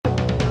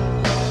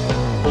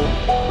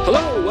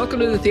welcome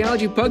to the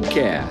Theology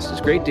Podcast. It's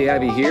great to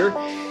have you here.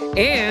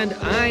 And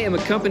I am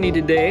accompanied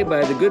today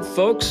by the good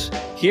folks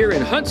here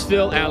in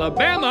Huntsville,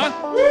 Alabama.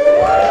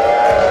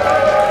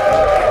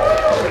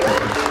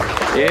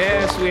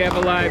 Yes, we have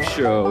a live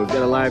show. We've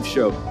got a live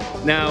show.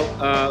 Now,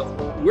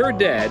 we're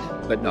dead,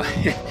 but no,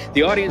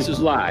 the audience is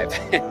live.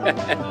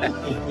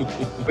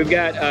 We've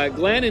got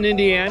Glenn in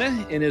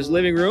Indiana in his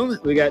living room.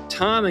 We got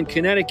Tom in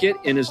Connecticut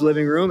in his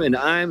living room, and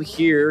I'm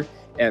here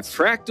at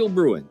Fractal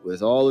Brewing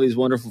with all of these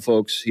wonderful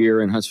folks here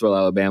in Huntsville,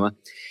 Alabama.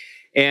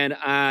 And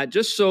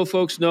just so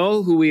folks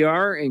know who we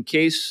are, in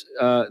case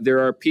there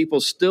are people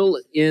still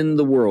in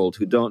the world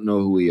who don't know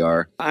who we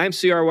are. I'm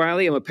C.R.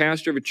 Wiley. I'm a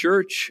pastor of a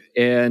church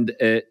and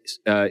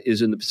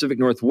is in the Pacific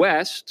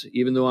Northwest,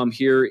 even though I'm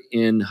here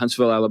in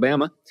Huntsville,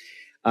 Alabama.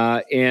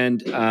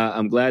 And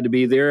I'm glad to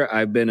be there.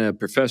 I've been a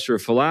professor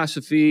of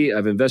philosophy.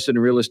 I've invested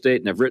in real estate,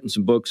 and I've written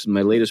some books. And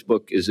my latest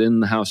book is In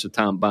the House of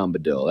Tom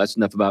Bombadil. That's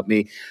enough about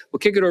me. We'll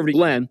kick it over to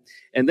Glenn,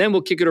 and then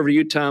we'll kick it over to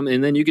you, Tom,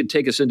 and then you can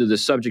take us into the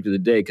subject of the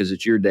day because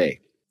it's your day.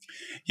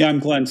 Yeah, I'm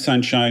Glenn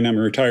Sunshine. I'm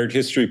a retired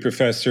history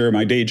professor.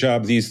 My day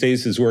job these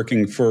days is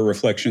working for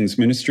Reflections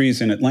Ministries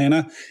in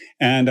Atlanta,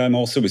 and I'm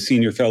also a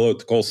senior fellow at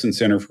the Colson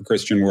Center for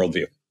Christian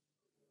Worldview.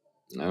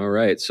 All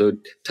right. So,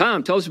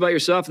 Tom, tell us about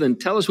yourself, and then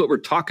tell us what we're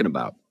talking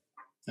about.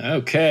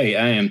 Okay.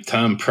 I am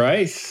Tom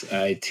Price.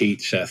 I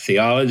teach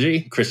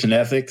theology, Christian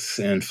ethics,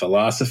 and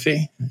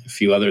philosophy, a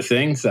few other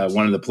things.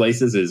 One of the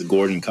places is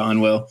Gordon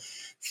Conwell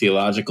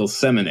Theological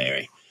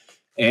Seminary.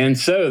 And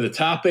so the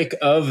topic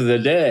of the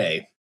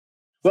day.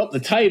 Well, the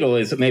title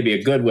is maybe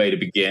a good way to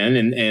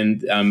begin,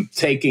 and I'm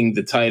taking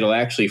the title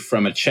actually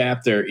from a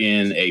chapter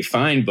in a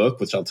fine book,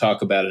 which I'll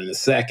talk about in a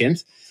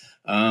second.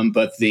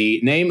 But the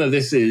name of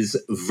this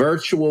is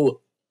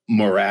Virtual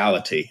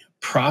Morality,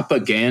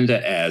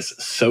 Propaganda as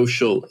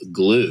Social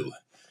Glue.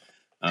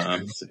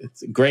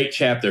 It's a great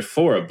chapter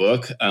for a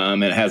book,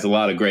 and it has a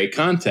lot of great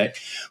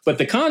context. But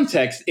the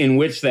context in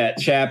which that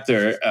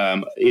chapter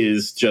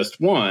is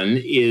just one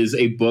is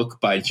a book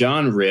by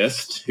John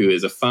Rist, who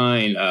is a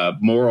fine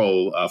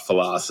moral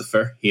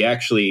philosopher. He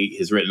actually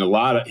has written a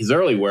lot of his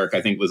early work,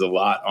 I think, was a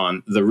lot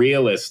on the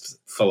realist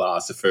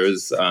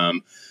philosophers,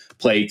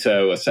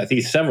 Plato. I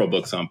think several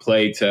books on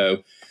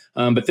Plato.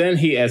 But then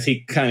as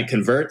he kind of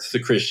converts to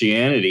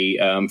Christianity,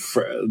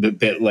 for a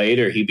bit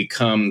later, he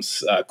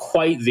becomes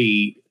quite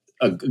the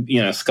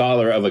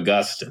scholar of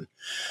Augustine,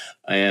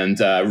 and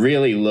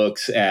really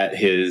looks at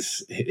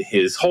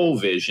his whole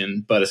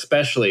vision, but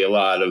especially a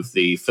lot of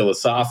the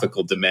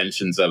philosophical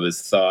dimensions of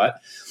his thought.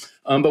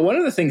 But one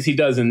of the things he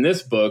does in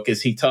this book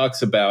is he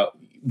talks about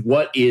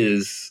what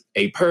is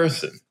a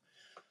person.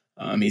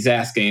 He's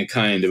asking a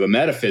kind of a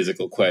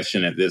metaphysical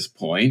question at this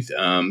point.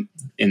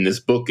 In this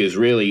book is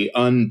really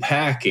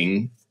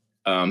unpacking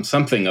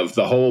something of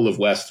the whole of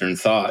Western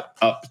thought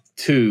up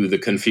to the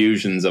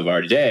confusions of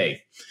our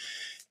day.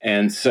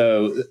 And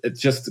so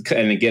just to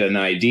kind of get an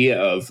idea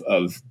of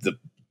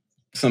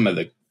some of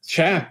the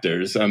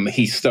chapters,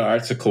 he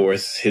starts, of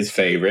course, his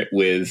favorite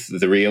with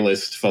the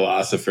realist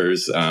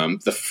philosophers,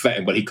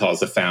 what he calls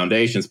the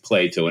foundations,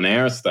 Plato and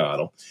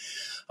Aristotle.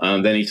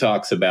 Then he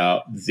talks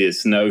about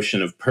this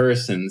notion of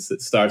persons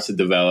that starts to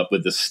develop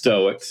with the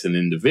Stoics and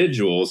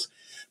individuals,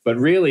 but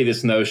really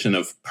this notion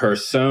of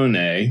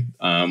personae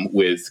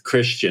with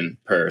Christian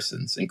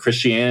persons. And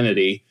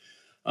Christianity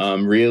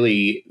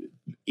really,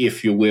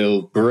 if you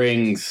will,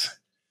 brings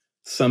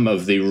some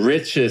of the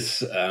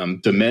richest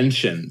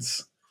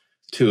dimensions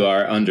to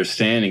our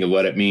understanding of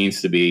what it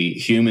means to be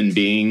human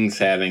beings,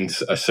 having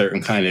a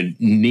certain kind of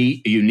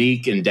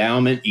unique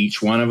endowment,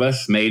 each one of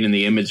us made in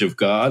the image of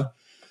God.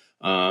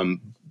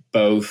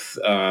 Both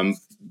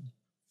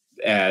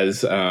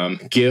as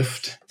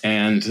gift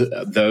and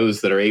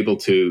those that are able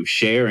to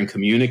share and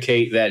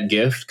communicate that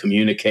gift,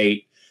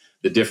 communicate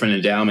the different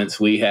endowments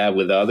we have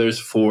with others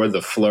for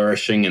the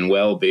flourishing and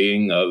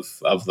well-being of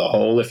the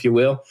whole, if you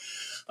will.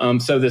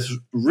 So this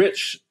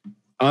rich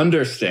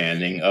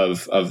understanding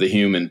of the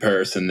human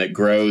person that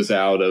grows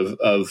out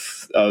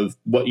of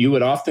what you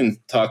would often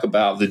talk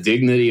about, the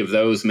dignity of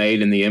those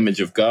made in the image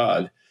of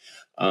God.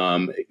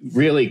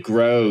 Really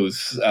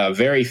grows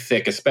very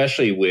thick,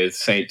 especially with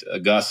St.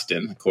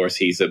 Augustine. Of course,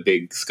 he's a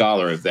big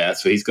scholar of that,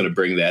 so he's going to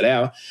bring that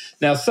out.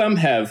 Now, some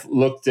have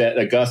looked at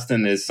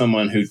Augustine as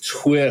someone who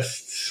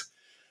twists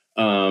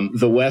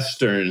the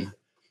Western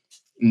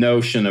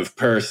notion of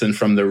person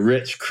from the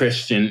rich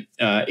Christian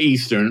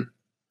Eastern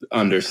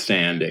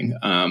understanding.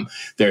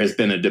 There has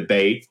been a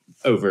debate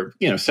over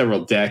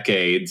several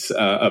decades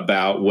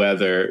about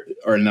whether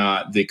or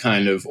not the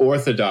kind of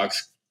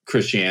Orthodox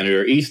Christianity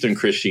or Eastern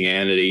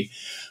Christianity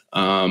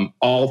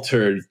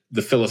altered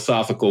the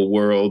philosophical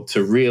world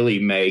to really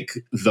make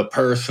the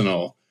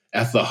personal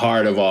at the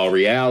heart of all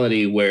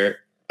reality, where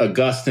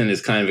Augustine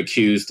is kind of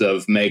accused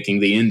of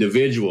making the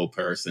individual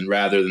person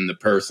rather than the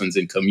persons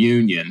in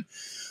communion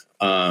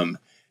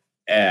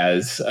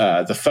as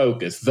the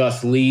focus,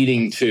 thus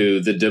leading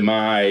to the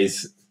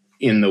demise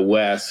in the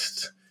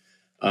West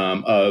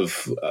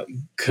of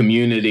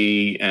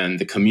community and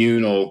the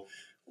communal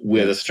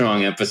with a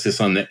strong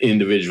emphasis on the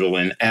individual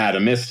and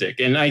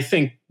atomistic. And I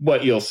think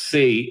what you'll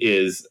see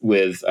is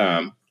with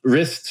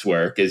Rist's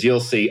work is you'll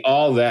see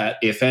all that,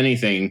 if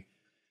anything,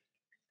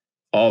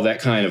 all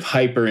that kind of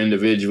hyper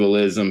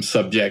individualism,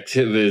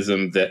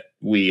 subjectivism that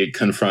we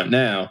confront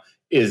now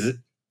is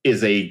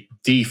a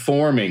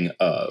deforming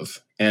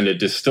of and a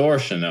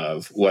distortion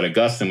of what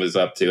Augustine was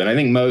up to. And I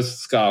think most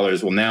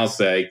scholars will now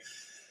say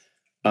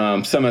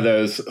some of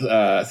those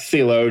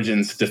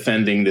theologians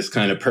defending this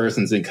kind of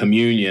persons in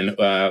communion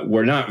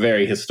were not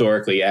very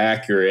historically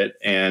accurate,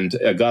 and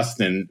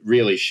Augustine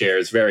really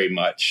shares very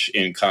much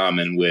in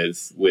common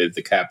with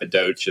the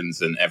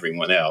Cappadocians and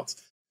everyone else.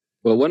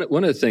 Well,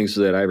 one of the things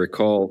that I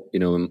recall,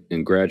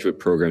 in graduate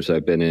programs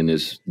I've been in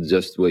is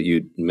just what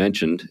you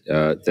mentioned,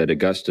 that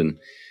Augustine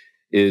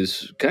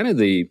is kind of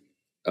the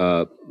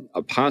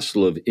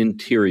apostle of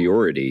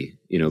interiority,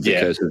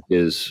 because of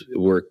his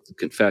work,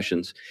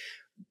 Confessions,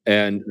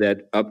 and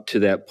that up to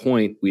that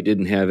point, we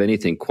didn't have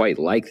anything quite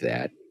like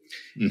that.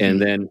 Mm-hmm.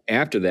 And then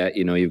after that,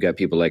 you've got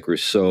people like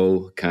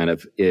Rousseau kind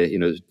of,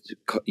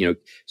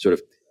 sort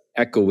of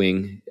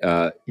echoing,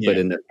 but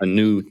in a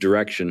new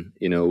direction,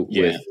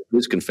 with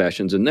his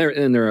Confessions, and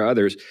there are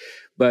others.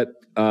 But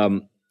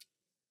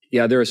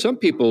there are some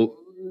people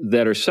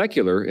that are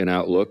secular in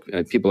outlook,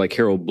 people like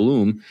Harold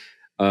Bloom,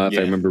 if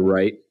I remember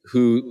right,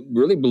 who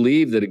really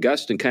believe that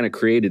Augustine kind of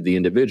created the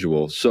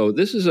individual. So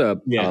this is a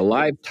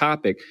live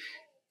topic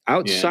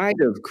outside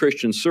of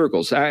Christian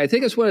circles. I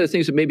think it's one of the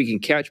things that maybe can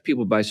catch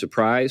people by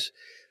surprise,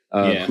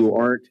 who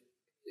aren't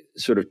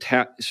sort of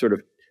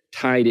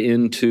tied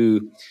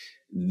into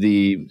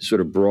the sort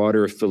of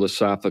broader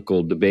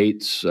philosophical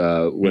debates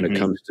when it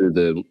comes to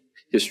the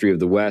history of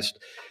the West,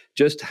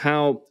 just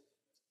how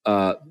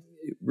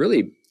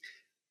really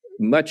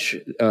much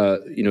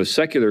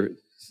secular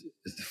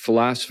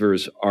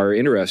philosophers are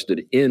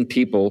interested in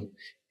people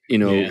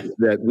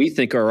that we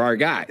think are our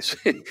guys,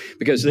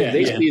 because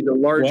they see the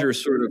larger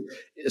sort of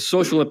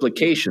social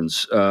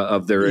implications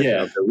of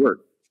their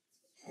work.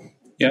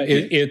 Yeah,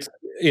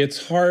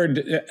 it's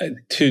hard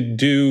to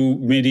do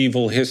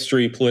medieval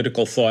history,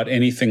 political thought,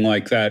 anything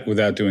like that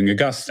without doing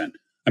Augustine.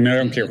 I mean, I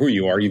don't care who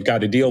you are, you've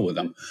got to deal with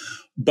them.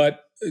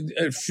 But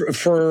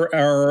for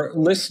our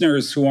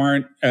listeners who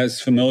aren't as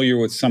familiar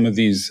with some of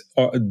these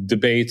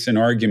debates and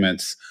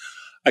arguments,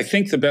 I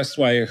think the best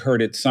way I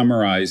heard it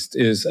summarized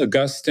is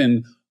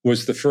Augustine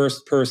was the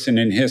first person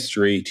in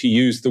history to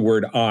use the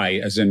word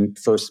I, as in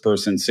first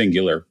person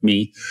singular,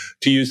 me,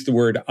 to use the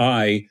word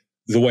I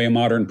the way a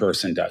modern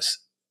person does.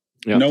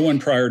 Yeah. No one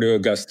prior to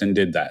Augustine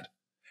did that.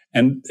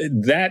 And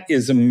that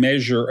is a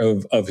measure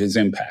of his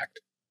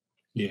impact.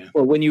 Yeah.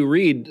 Well, when you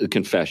read the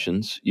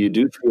Confessions, you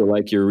do feel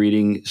like you're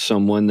reading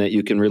someone that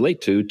you can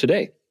relate to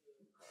today.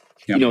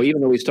 Yeah.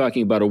 Even though he's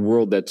talking about a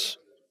world that's,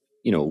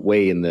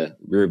 way in the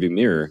rearview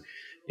mirror,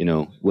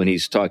 when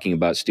he's talking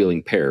about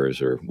stealing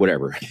pears or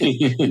whatever.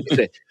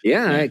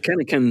 I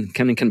kind of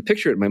can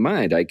picture it in my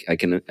mind. I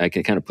can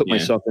kind of put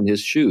myself in his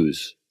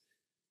shoes.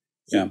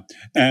 Yeah.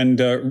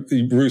 And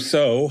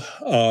Rousseau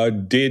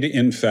did,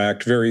 in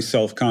fact, very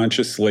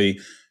self-consciously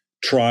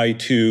try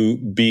to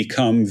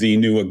become the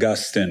new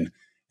Augustine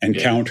and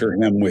counter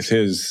him with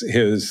his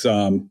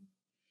era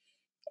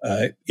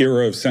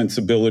of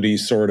sensibility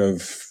sort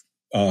of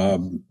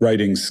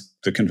writings,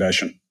 the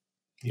Confession.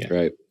 Yeah.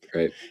 Right.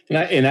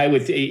 And I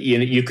would,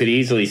 you could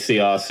easily see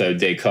also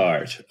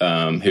Descartes,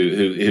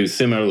 who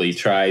similarly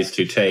tries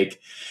to take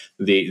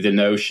the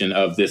notion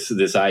of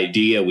this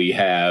idea we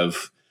have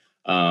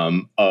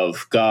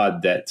of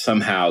God that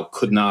somehow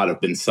could not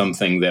have been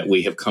something that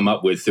we have come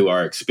up with through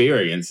our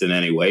experience in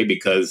any way,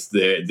 because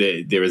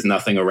there is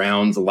nothing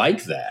around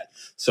like that.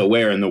 So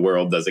where in the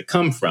world does it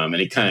come from?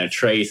 And he kind of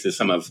traces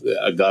some of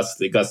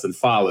Augustine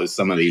follows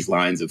some of these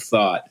lines of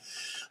thought.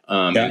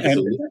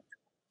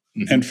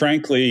 And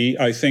frankly,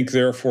 I think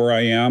Therefore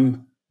I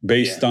Am,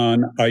 based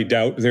on I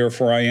Doubt,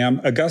 Therefore I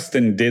Am.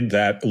 Augustine did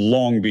that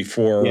long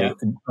before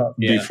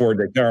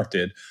Descartes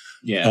did.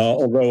 Yeah.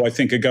 Although I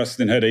think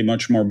Augustine had a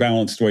much more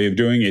balanced way of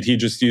doing it. He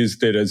just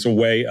used it as a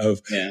way of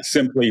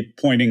simply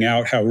pointing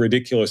out how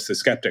ridiculous the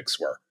skeptics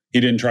were. He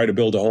didn't try to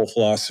build a whole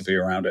philosophy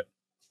around it.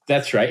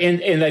 That's right.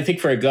 And I think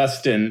for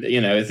Augustine,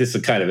 this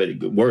is kind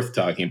of worth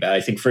talking about.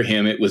 I think for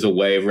him, it was a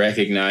way of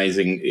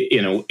recognizing,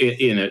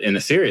 in a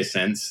serious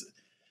sense,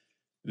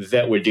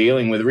 that we're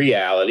dealing with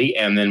reality,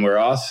 and then we're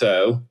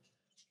also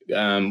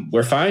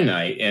we're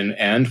finite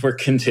and we're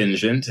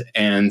contingent,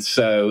 and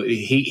so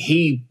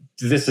he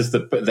this is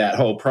that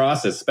whole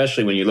process,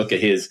 especially when you look at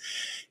his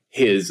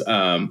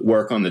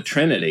work on the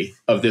Trinity,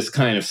 of this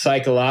kind of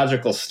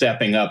psychological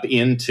stepping up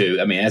into.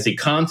 I mean, as he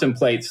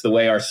contemplates the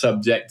way our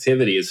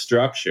subjectivity is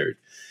structured,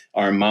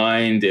 our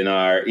mind and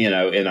our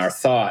in our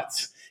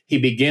thoughts, he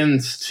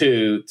begins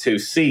to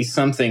see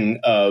something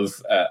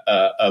of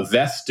a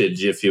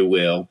vestige, if you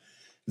will,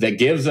 that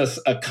gives us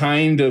a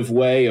kind of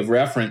way of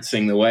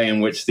referencing the way in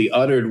which the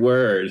uttered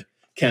word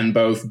can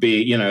both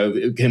be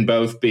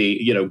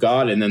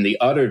God, and then the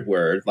uttered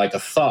word, like a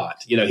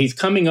thought. He's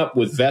coming up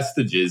with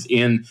vestiges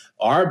in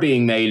our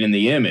being made in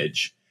the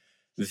image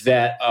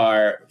that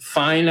are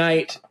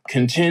finite,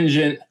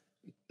 contingent,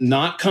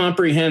 not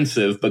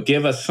comprehensive, but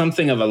give us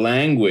something of a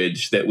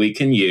language that we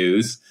can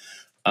use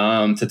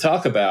to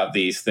talk about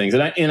these things.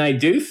 And I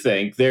do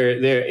think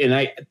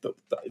I'd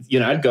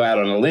go out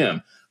on a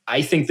limb.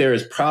 I think there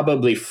is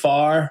probably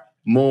far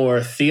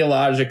more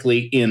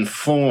theologically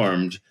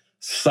informed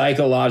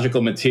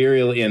psychological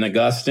material in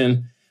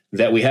Augustine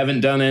that we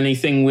haven't done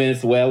anything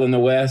with well in the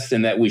West,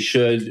 and that we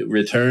should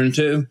return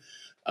to.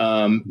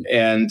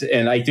 And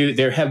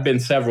there have been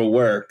several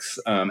works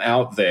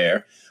out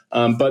there.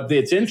 But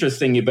it's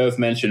interesting you both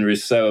mentioned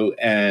Rousseau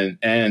and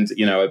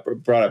I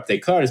brought up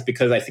Descartes,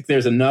 because I think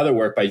there's another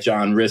work by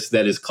John Riss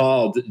that is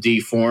called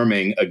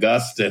Deforming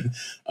Augustine,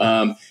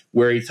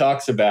 where he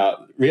talks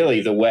about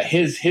really the way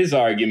his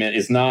argument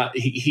is not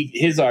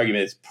his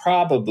argument is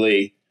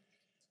probably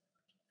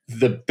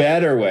the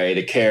better way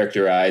to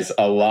characterize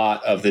a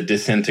lot of the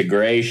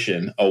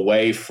disintegration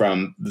away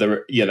from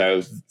the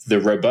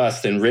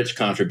robust and rich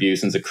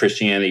contributions of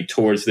Christianity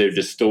towards their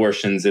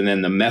distortions and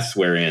then the mess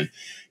we're in,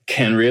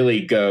 can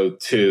really go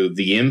to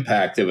the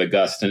impact of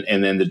Augustine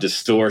and then the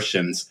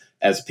distortions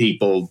as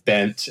people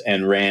bent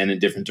and ran in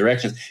different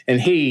directions.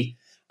 And he,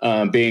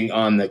 being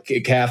on the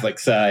Catholic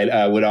side,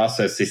 would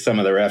also see some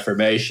of the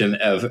Reformation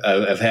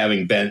of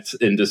having bent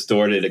and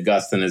distorted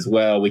Augustine as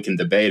well. We can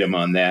debate him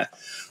on that.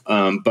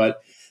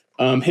 But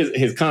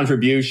his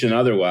contribution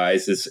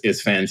otherwise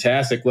is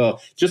fantastic.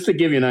 Well, just to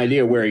give you an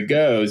idea where he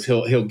goes,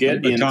 he'll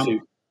get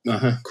into...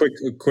 Tom,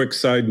 quick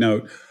side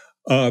note.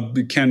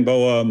 Ken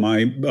Boa,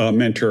 my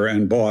mentor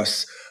and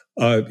boss,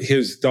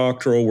 his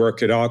doctoral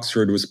work at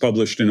Oxford was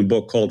published in a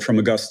book called From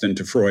Augustine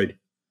to Freud.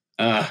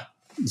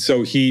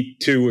 So he,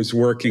 too, was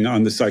working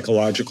on the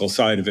psychological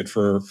side of it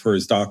for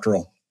his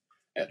doctoral,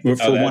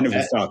 one of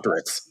his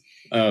doctorates.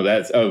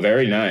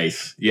 Very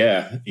nice.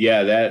 Yeah.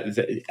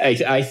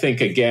 I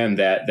think, again,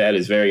 that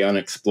is very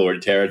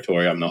unexplored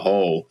territory on the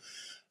whole.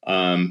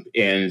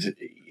 And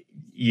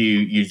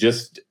you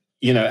just...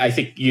 I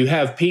think you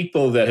have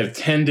people that have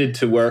tended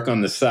to work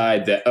on the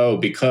side that,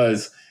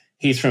 because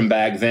he's from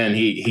back then,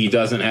 he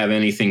doesn't have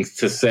anything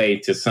to say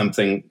to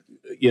something,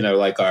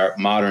 like our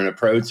modern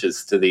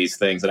approaches to these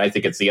things. And I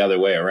think it's the other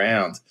way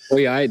around.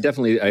 Well, yeah, I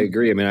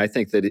agree. I mean, I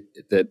think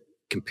that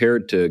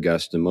compared to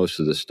Augustine,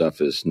 most of the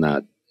stuff is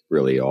not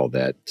really all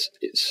that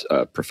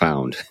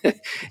profound.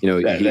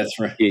 That's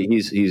right.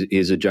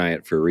 He's a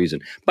giant for a reason.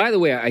 By the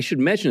way, I should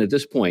mention at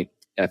this point,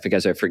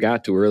 because I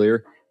forgot to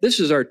earlier, this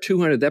is our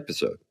 200th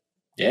episode.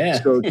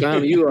 Yeah. So,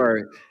 Tom, you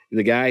are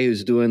the guy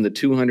who's doing the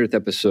 200th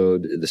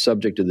episode, the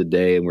subject of the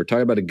day, and we're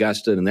talking about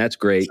Augustine, and that's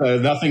great. So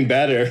nothing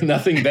better.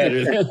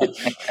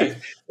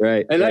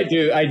 Right. And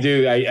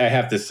I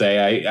have to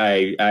say,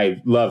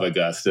 I love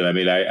Augustine. I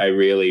mean,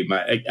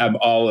 I'm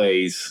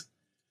always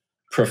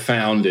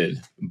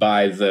profounded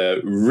by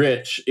the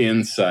rich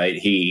insight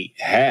he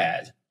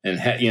had.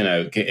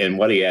 And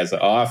what he has to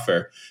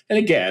offer. And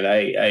again,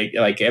 I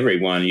like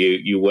everyone,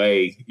 you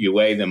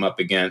weigh them up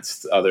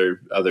against other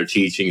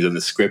teachings in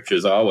the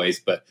scriptures always.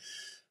 But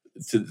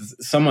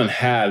someone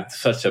had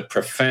such a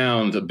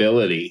profound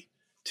ability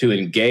to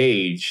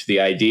engage the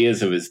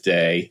ideas of his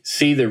day,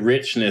 see the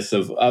richness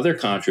of other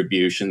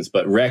contributions,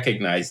 but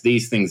recognize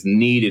these things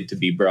needed to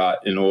be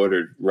brought in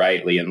order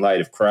rightly in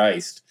light of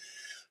Christ,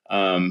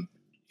 and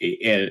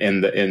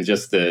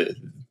just the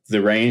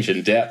range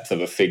and depth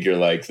of a figure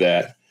like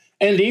that.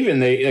 And even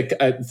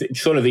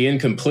sort of the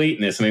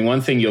incompleteness. I mean,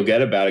 one thing you'll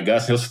get about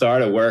Augustine, he'll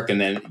start a work and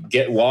then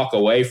walk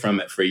away from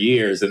it for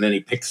years, and then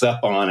he picks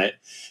up on it.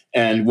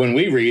 And when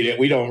we read it,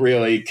 we don't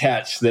really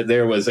catch that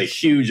there was a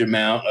huge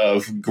amount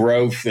of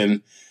growth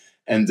and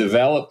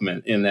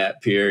development in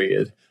that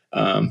period.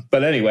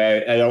 But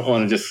anyway, I don't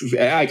want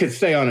to I could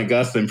stay on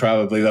Augustine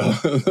probably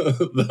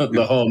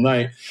the whole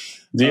night.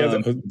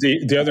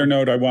 The other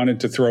note I wanted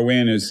to throw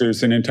in is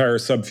there's an entire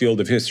subfield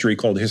of history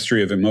called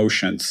history of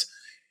emotions.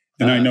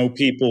 And I know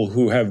people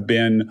who have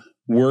been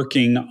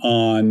working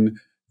on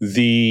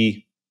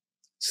the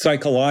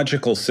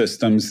psychological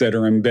systems that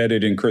are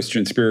embedded in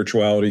Christian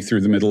spirituality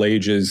through the Middle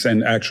Ages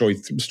and actually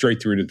straight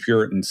through to the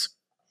Puritans.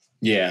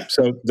 Yeah.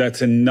 So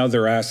that's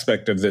another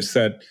aspect of this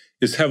that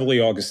is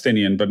heavily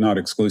Augustinian, but not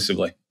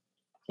exclusively.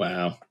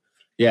 Wow.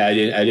 Yeah, I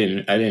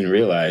didn't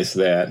realize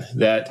that.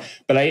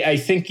 But I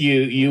think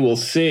you will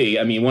see.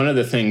 I mean, one of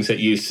the things that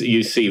you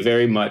see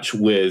very much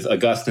with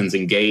Augustine's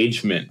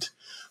engagement,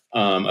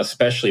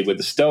 especially with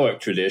the Stoic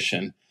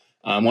tradition,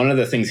 one of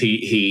the things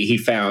he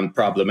found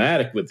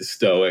problematic with the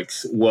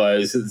Stoics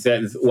was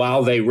that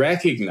while they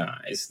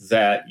recognize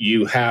that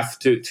you have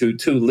to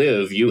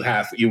live, you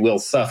will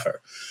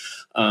suffer,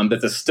 that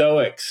the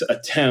Stoics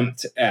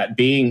attempt at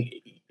being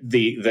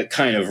the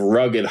kind of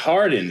rugged,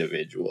 hard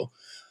individual,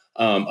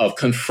 of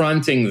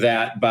confronting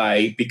that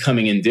by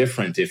becoming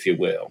indifferent, if you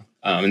will.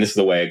 And this is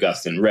the way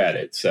Augustine read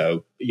it.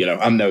 So,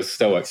 I'm no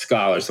Stoic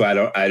scholar, so I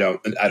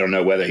don't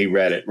know whether he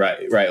read it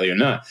rightly or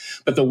not.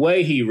 But the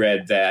way he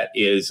read that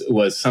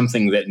was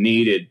something that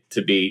needed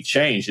to be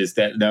changed. Is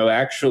that no,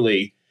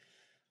 actually,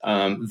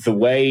 the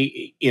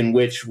way in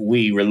which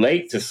we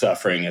relate to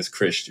suffering as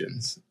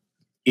Christians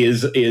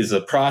is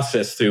a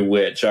process through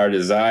which our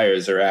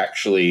desires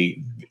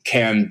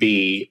can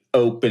be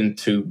open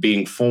to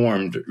being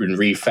formed and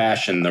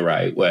refashioned the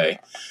right way,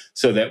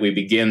 so that we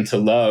begin to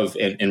love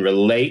and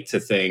relate to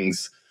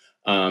things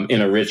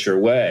in a richer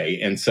way.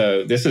 And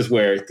so this is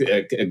where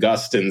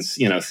Augustine's,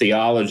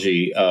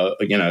 theology, of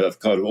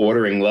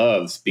ordering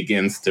loves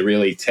begins to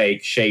really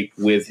take shape,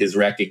 with his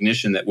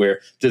recognition that we're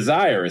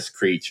desirous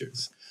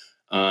creatures.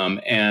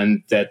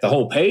 And that the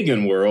whole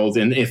pagan world,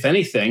 and if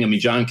anything,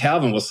 John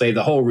Calvin will say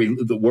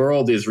the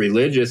world is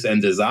religious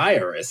and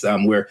desirous.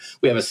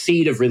 We have a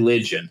seed of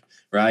religion,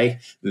 right?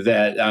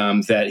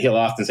 That he'll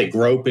often say,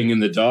 groping in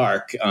the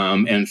dark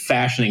and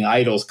fashioning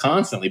idols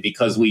constantly,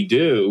 because we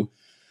do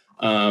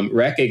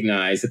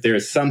recognize that there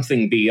is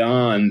something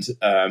beyond,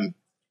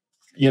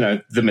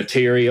 the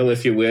material,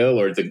 if you will,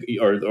 or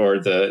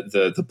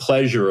the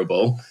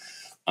pleasurable.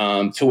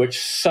 To which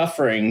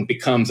suffering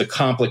becomes a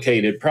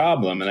complicated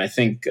problem. And I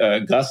think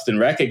Augustine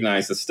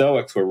recognized the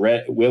Stoics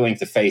were willing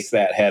to face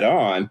that head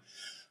on.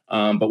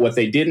 But what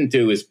they didn't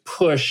do is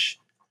push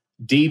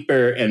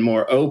deeper and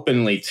more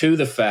openly to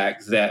the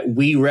fact that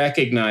we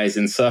recognize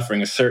in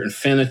suffering a certain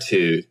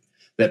finitude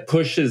that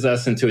pushes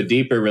us into a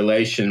deeper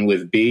relation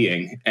with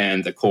being,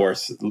 and, of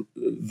course,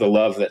 the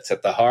love that's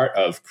at the heart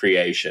of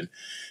creation.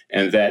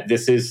 And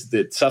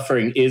that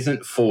suffering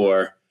isn't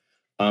for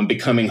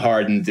becoming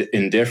hard and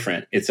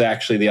indifferent. It's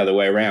actually the other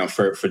way around,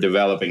 for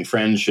developing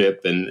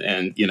friendship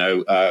and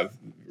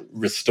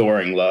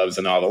restoring loves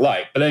and all the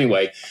like. But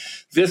anyway,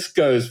 this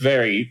goes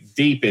very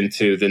deep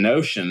into the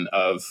notion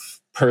of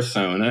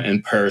persona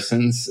and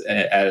persons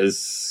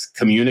as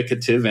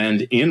communicative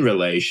and in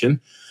relation,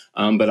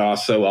 but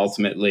also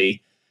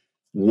ultimately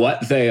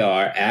what they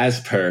are as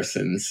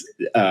persons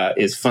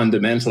is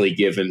fundamentally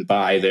given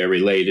by their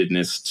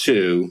relatedness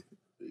to,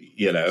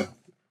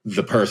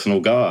 the personal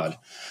God.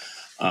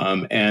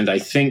 And I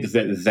think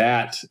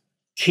that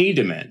key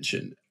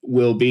dimension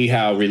will be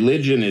how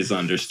religion is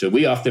understood.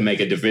 We often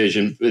make a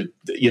division,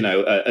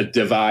 a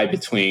divide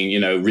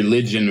between,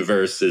 religion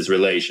versus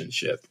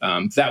relationship.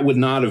 That would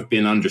not have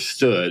been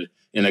understood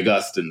in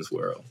Augustine's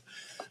world.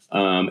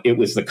 It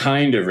was the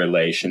kind of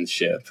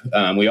relationship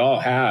we're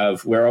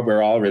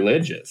all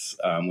religious.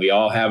 We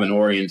all have an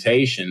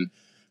orientation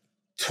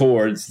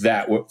towards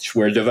that which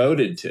we're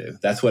devoted to.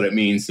 That's what it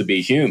means to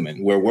be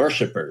human. We're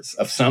worshipers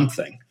of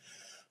something.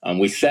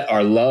 We set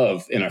our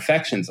love and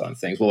affections on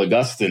things. Well,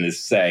 Augustine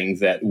is saying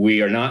that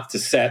we are not to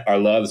set our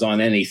loves on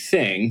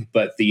anything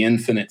but the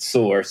infinite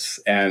source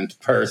and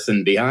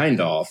person behind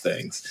all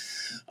things,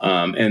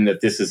 and that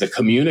this is a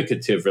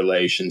communicative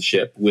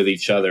relationship with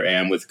each other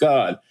and with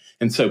God.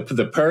 And so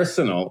the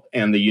personal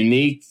and the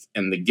unique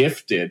and the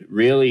gifted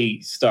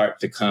really start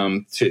to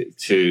come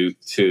to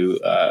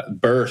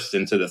burst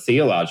into the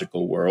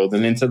theological world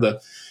and into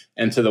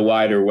the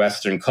wider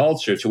Western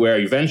culture, to where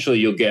eventually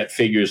you'll get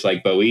figures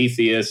like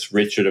Boethius,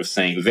 Richard of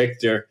St.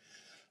 Victor.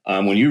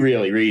 When you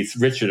really read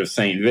Richard of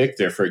St.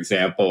 Victor, for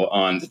example,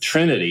 on the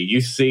Trinity, you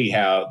see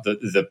how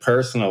the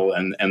personal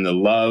and the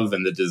love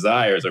and the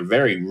desires are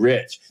very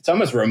rich. It's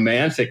almost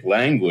romantic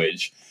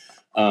language.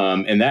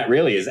 And that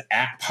really is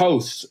at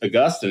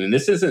post-Augustine. And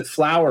this isn't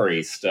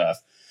flowery stuff.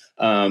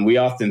 We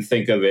often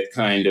think of it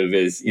kind of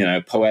as,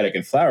 poetic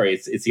and flowery.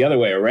 It's the other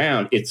way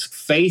around. It's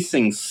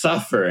facing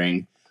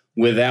suffering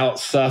without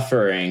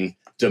suffering,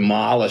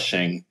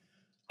 demolishing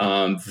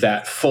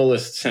that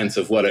fullest sense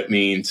of what it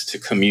means to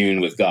commune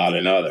with God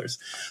and others.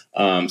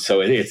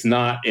 So it's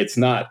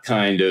not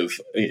kind of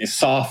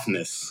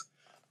softness.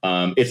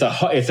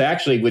 It's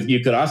actually,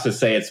 you could also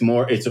say it's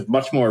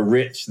much more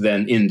rich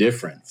than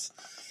indifference.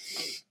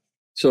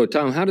 So,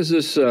 Tom, how does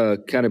this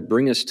kind of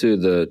bring us to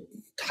the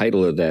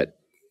title of that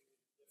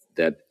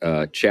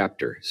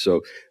chapter?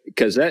 So,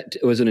 because that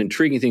was an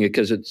intriguing thing,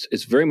 because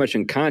it's very much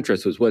in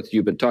contrast with what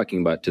you've been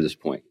talking about to this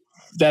point.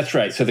 That's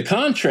right. So the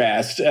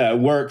contrast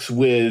works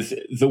with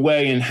the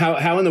way and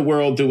how in the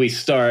world do we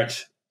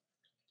start?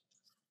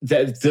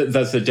 Does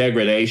the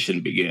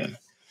degradation begin?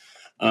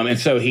 And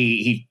so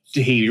he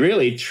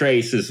really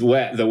traces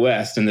the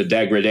West and the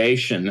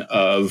degradation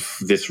of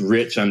this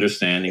rich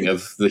understanding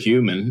of the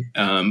human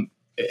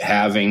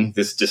having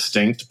this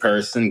distinct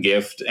person,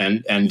 gift,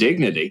 and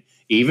dignity,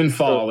 even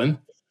fallen.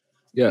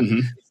 Yeah.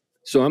 Mm-hmm.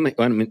 So what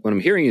I'm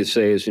hearing you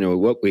say is,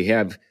 what we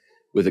have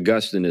with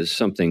Augustine is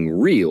something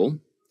real,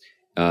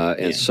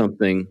 and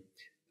something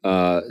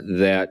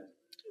that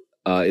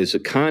is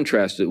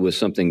contrasted with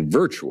something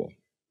virtual,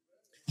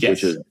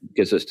 which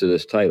gets us to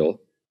this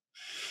title.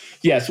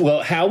 Yes.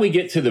 Well, how we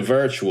get to the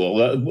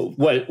virtual,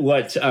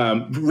 what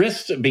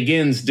Rist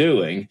begins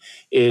doing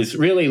is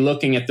really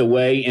looking at the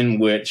way in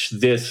which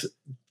this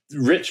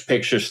rich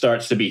picture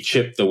starts to be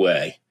chipped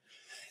away.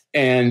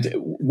 And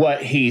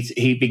what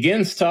he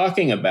begins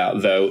talking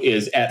about, though,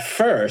 is at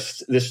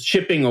first, this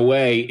chipping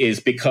away is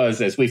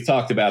because, as we've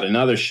talked about in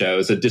other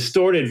shows, a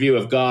distorted view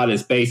of God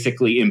is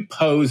basically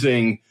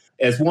imposing,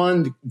 as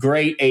one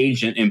great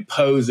agent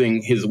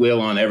imposing his will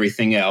on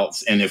everything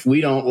else. And if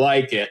we don't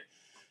like it,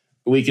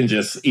 we can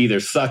just either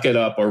suck it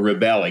up or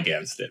rebel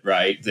against it,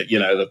 right? That,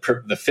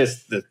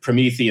 the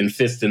Promethean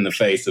fist in the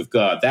face of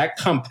God. That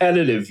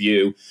competitive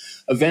view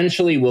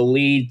eventually will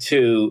lead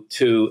to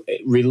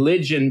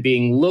religion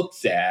being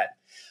looked at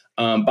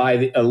by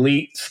the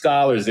elite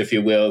scholars, if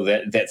you will,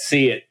 that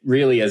see it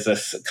really as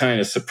a kind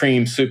of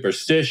supreme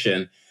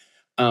superstition,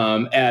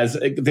 as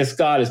this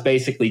God is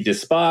basically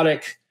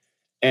despotic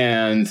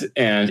and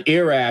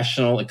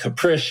irrational and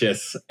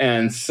capricious.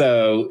 And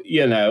so,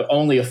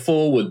 only a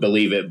fool would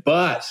believe it,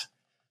 but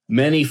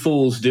many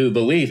fools do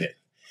believe it.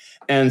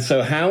 And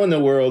so how in the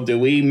world do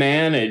we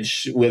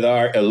manage with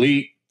our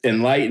elite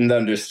enlightened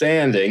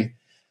understanding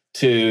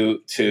to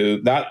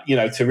not,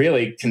 to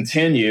really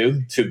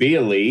continue to be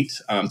elite,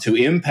 to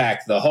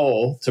impact the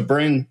whole, to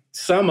bring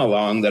some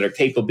along that are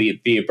capable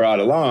of being brought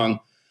along,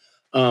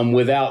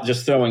 without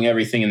just throwing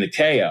everything into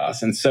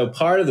chaos? And so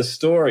part of the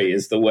story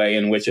is the way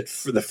in which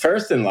the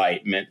first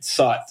Enlightenment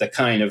sought to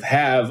kind of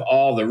have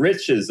all the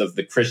riches of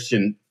the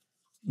Christian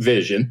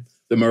vision,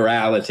 the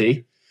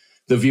morality,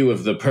 the view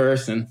of the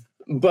person,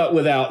 but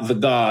without the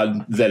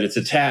God that it's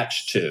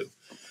attached to.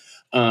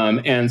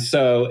 And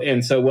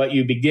so what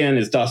you begin,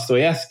 as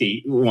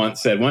Dostoevsky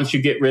once said, once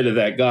you get rid of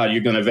that God,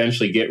 you're going to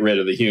eventually get rid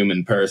of the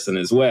human person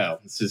as well,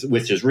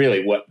 which is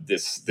really what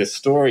this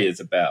story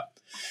is about.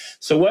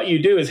 So what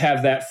you do is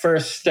have that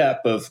first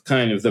step of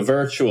kind of the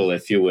virtual,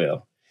 if you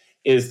will,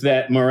 is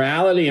that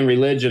morality and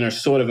religion are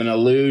sort of an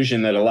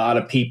illusion that a lot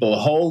of people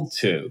hold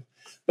to.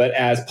 But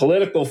as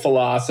political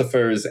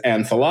philosophers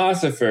and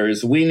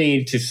philosophers, we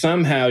need to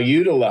somehow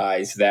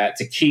utilize that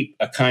to keep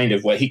a kind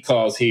of what he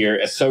calls here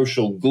a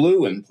social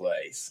glue in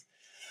place,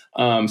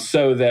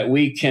 so that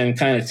we can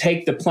kind of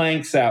take the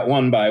planks out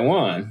one by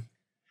one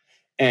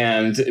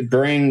and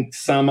bring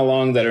some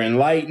along that are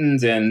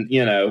enlightened and,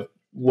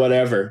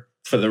 whatever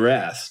for the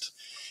rest.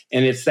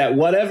 And it's that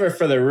whatever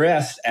for the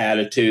rest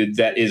attitude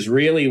that is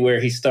really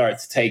where he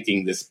starts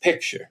taking this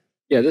picture.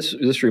 Yeah,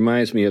 this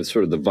reminds me of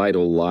sort of the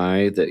vital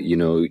lie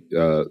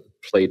that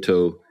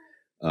Plato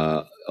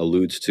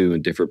alludes to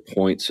in different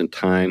points in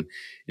time.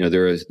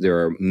 There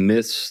are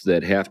myths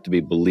that have to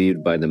be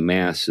believed by the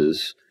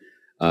masses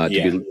to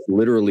be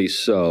literally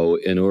so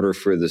in order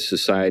for the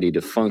society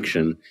to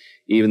function,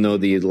 even though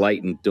the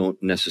enlightened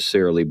don't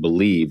necessarily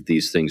believe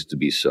these things to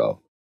be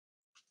so.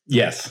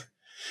 Yes.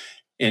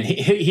 And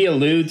he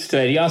alludes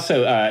to it. He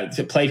also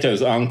to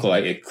Plato's uncle,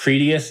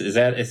 Critias. Is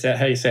that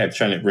how you say it? I'm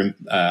trying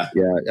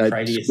to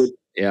Critias.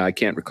 I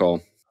can't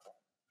recall.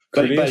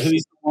 But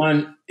he's the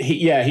one.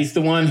 He's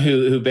the one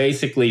who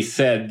basically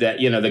said that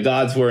the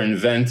gods were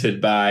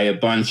invented by a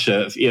bunch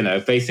of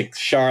basic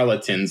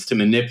charlatans to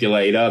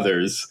manipulate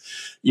others.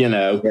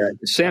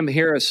 Sam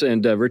Harris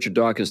and Richard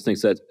Dawkins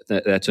thinks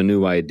that's a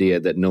new idea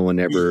that no one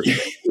ever.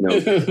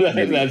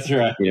 That's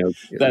right.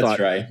 That's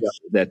right.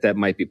 That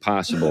might be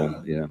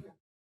possible. Yeah.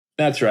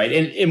 That's right.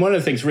 And one of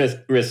the things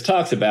Riss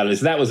talks about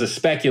is that was a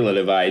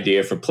speculative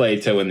idea for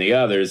Plato and the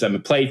others. I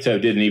mean, Plato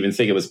didn't even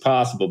think it was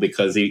possible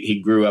because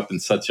he grew up in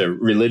such a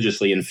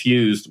religiously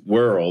infused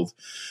world,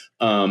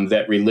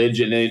 that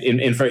religion,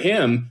 and for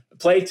him,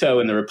 Plato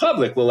in the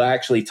Republic will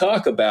actually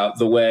talk about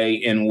the way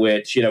in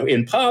which,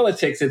 in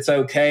politics, it's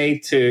okay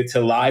to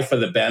lie for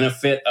the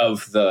benefit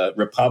of the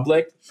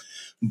Republic,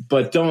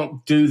 but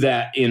don't do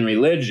that in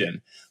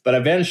religion. But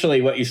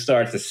eventually what you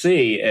start to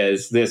see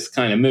is this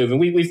kind of move. And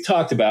we've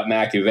talked about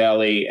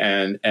Machiavelli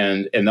and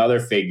other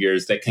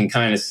figures that can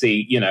kind of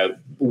see,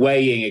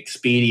 weighing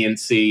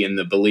expediency and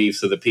the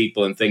beliefs of the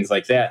people and things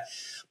like that.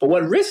 But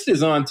what Rist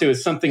is onto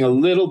is something a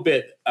little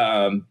bit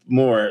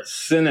more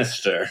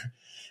sinister.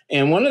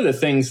 And one of the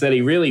things that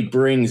he really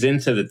brings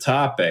into the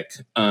topic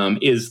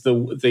is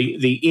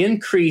the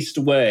increased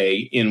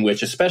way in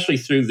which, especially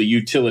through the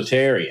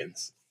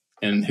utilitarians,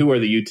 and who are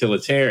the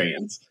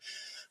utilitarians?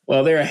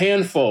 Well, there are a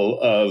handful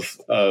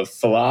of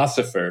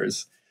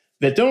philosophers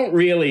that don't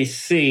really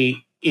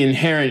see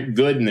inherent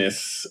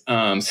goodness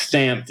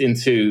stamped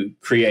into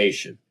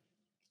creation,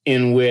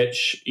 in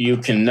which you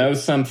can know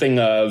something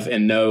of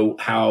and know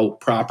how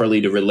properly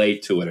to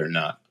relate to it or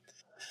not.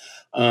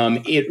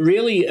 It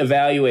really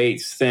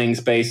evaluates things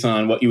based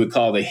on what you would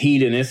call the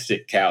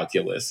hedonistic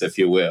calculus, if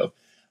you will,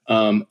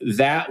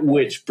 that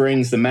which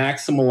brings the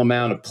maximal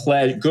amount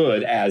of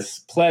good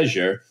as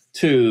pleasure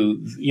to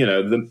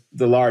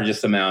the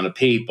largest amount of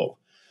people,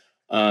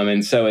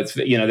 and so it's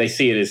they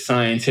see it as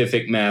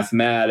scientific,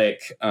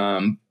 mathematic,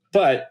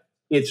 but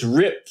it's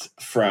ripped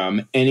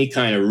from any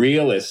kind of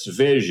realist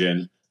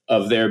vision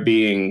of there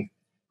being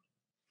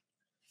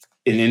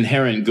an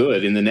inherent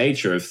good in the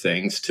nature of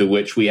things to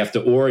which we have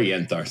to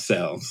orient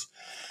ourselves.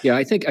 Yeah,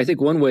 I think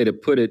one way to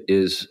put it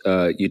is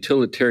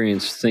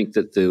utilitarians think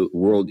that the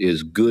world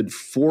is good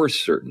for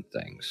certain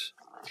things,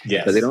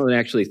 yes, but they don't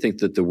actually think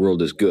that the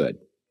world is good.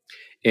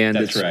 And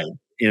that's right.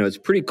 It's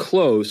pretty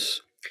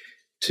close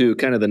to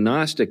kind of the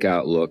Gnostic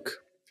outlook.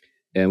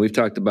 And we've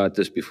talked about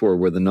this before,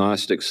 where the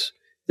Gnostics,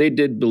 they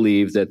did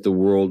believe that the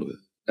world,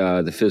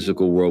 the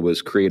physical world,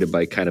 was created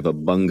by kind of a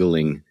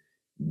bungling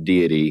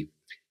deity.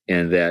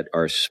 and that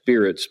our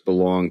spirits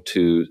belong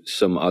to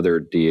some other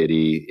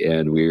deity,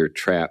 and we're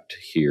trapped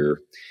here.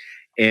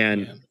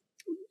 And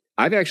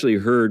I've actually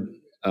heard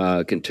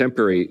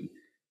contemporary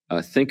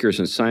thinkers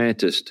and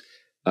scientists,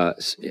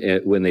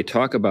 when they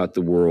talk about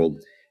the world,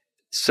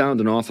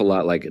 sound an awful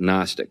lot like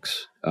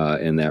Gnostics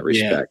in that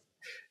respect.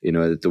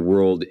 That the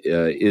world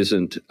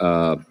isn't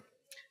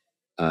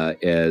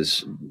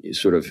as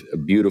sort of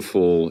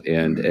beautiful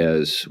and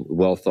as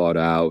well thought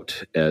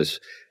out as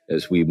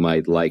we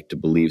might like to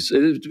believe. So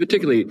it's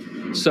particularly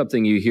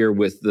something you hear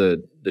with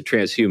the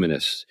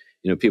transhumanists.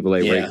 People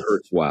like Ray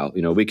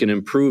Kurzweil. We can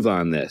improve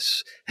on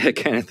this, that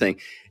kind of thing.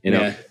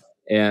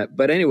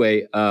 But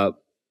anyway,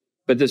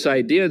 but this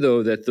idea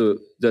though that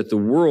the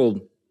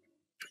world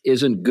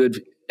isn't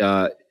good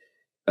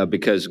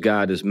because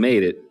God has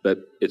made it, but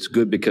it's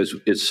good because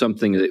it's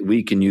something that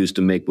we can use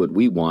to make what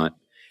we want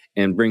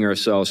and bring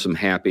ourselves some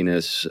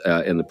happiness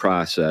in the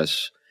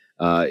process,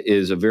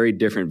 is a very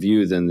different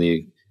view than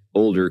the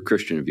older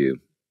Christian view.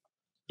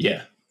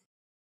 Yeah.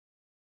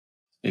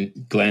 And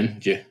Glenn,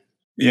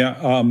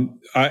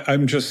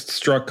 I'm just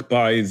struck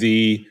by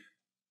the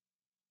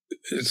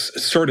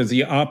sort of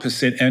the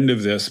opposite end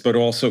of this, but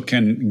also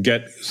can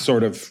get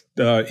sort of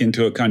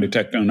into a kind of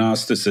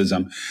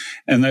techno-Gnosticism.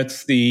 And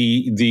that's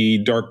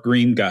the dark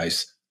green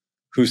guys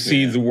who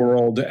see the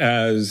world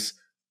as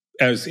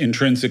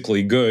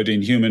intrinsically good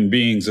and human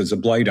beings as a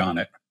blight on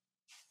it.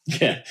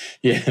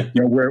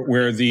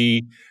 Where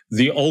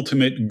the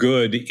ultimate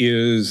good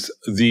is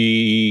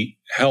the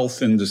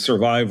health and the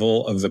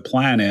survival of the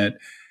planet,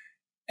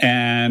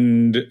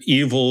 and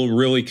evil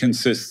really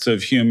consists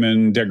of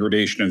human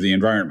degradation of the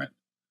environment.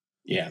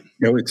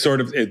 It's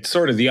sort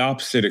of the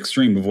opposite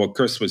extreme of what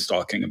Chris was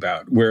talking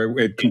about, where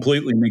it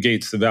completely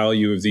negates the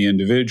value of the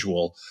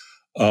individual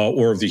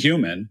or of the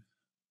human.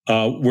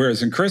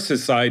 Whereas in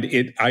Chris's side,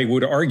 it, I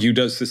would argue,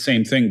 does the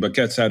same thing, but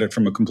gets at it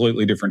from a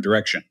completely different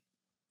direction.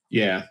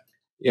 Yeah.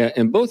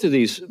 And both of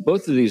these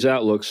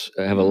outlooks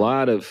have a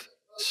lot of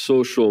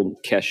social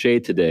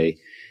cachet today,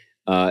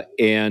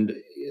 and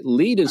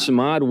lead in some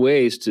odd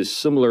ways to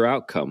similar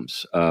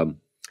outcomes. On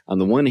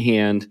the one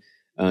hand,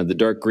 the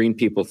dark green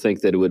people think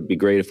that it would be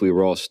great if we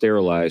were all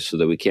sterilized so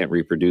that we can't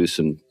reproduce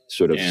and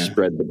sort of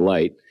spread the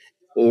blight.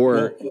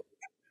 Or,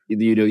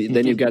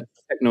 then you've got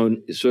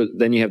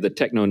then you have the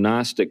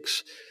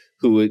techno-Gnostics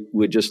who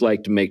would just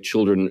like to make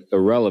children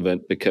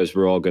irrelevant because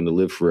we're all going to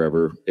live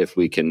forever if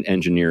we can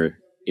engineer,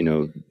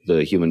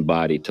 the human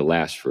body to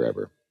last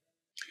forever.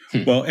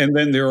 Well, and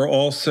then there are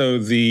also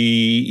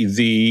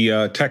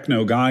the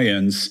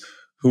techno-Gaians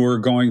who are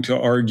going to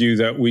argue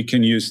that we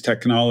can use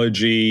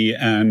technology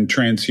and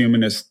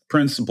transhumanist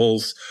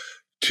principles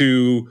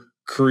to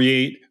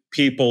create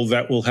people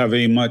that will have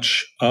a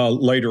much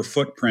lighter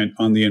footprint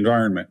on the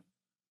environment.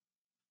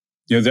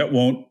 That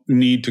won't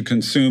need to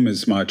consume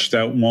as much.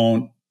 That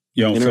won't,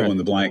 fill in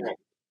the blank.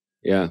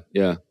 Yeah.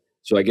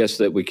 So I guess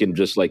that we can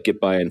just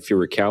get by on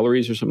fewer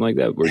calories or something like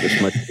that. We're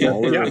just much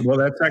smaller. Yeah, well,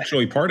 that's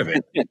actually part of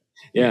it.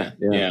 Yeah.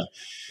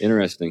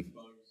 Interesting.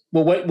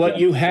 Well, what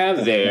you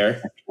have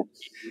there,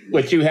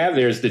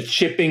 is the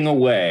chipping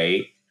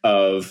away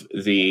of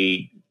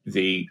the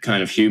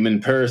kind of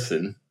human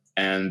person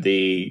and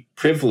the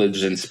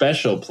privileged and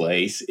special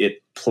place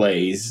it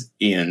plays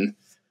in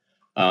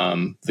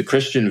the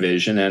Christian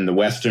vision and the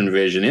Western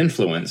vision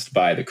influenced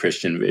by the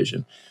Christian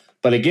vision.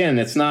 But again,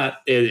 it's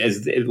not,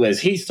 as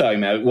he's talking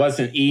about, it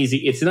wasn't easy.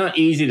 It's not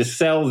easy to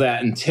sell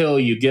that until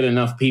you get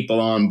enough people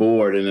on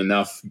board and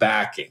enough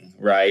backing,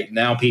 right?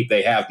 Now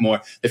they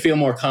feel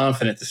more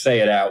confident to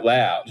say it out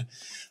loud.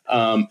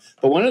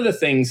 But one of the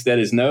things that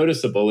is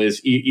noticeable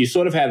is you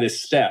sort of have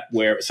this step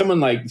where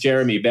someone like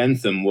Jeremy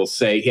Bentham will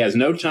say he has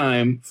no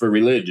time for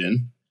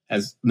religion,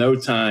 has no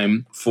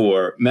time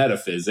for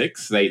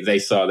metaphysics. They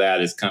saw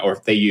that as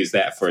or they use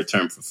that for a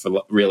term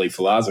for really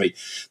philosophy.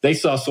 They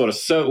saw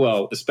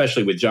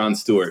especially with John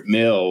Stuart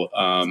Mill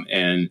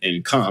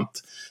and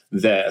Comte,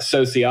 the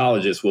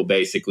sociologists will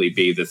basically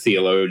be the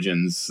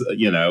theologians,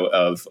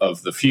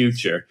 of the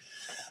future.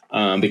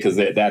 Because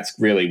that's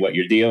really what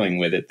you're dealing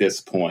with at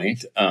this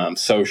point,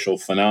 social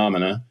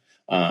phenomena.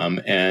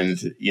 But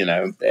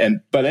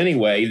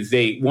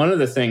anyway, one of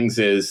the things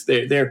is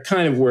there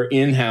kind of were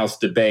in-house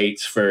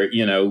debates for,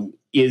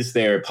 is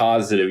there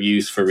positive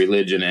use for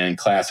religion and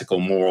classical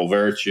moral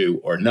virtue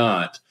or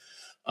not?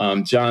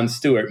 John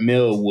Stuart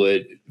Mill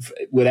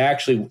would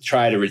actually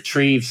try to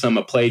retrieve some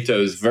of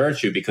Plato's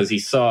virtue because he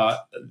saw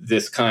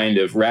this kind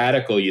of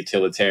radical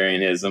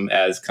utilitarianism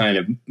as kind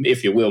of,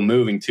 if you will,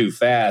 moving too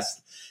fast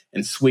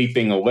and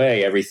sweeping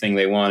away everything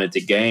they wanted to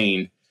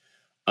gain,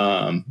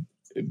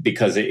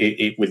 because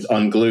it would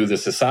unglue the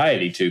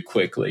society too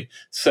quickly.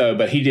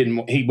 But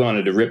he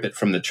wanted to rip it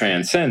from the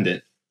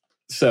transcendent.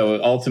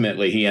 So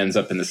ultimately he ends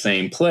up in the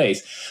same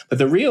place. But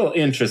the real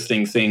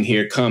interesting thing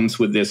here comes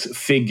with this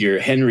figure,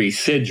 Henry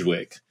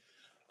Sidgwick,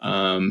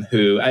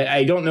 who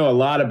I don't know a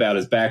lot about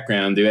his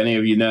background. Do any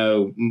of you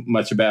know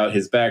much about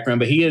his background?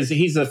 But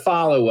he's a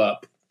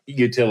follow-up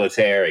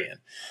utilitarian.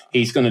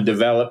 He's going to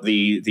develop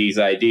these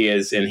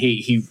ideas, and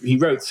he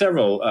wrote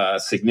several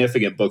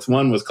significant books.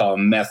 One was called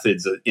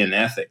Methods in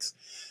Ethics.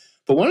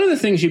 But one of the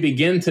things you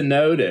begin to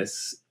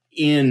notice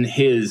in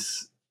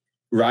his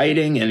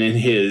writing and in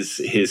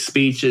his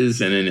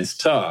speeches and in his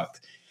talk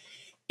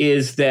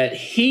is that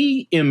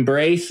he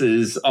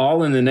embraces,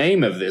 all in the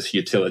name of this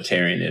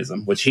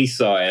utilitarianism, which he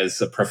saw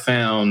as a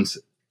profound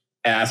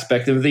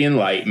aspect of the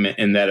Enlightenment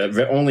and that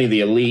only the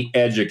elite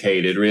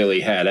educated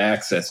really had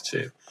access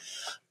to,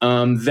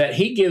 that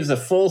he gives a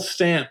full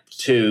stamp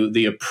to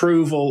the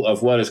approval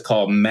of what is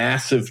called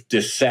massive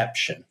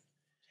deception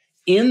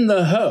in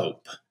the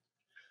hope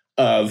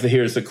of,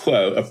 here's a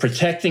quote, of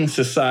protecting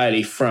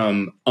society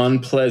from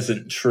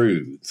unpleasant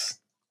truths,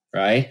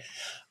 right?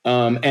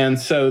 And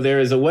so there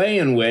is a way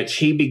in which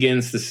he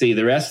begins to see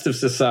the rest of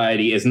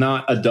society as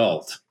not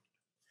adult,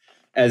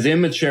 as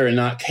immature and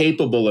not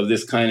capable of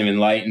this kind of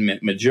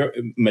enlightenment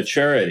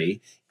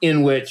maturity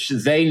in which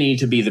they need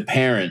to be the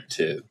parent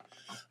to.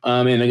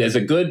 And as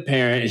a good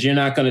parent, is you're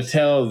not going to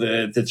tell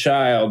the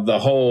child the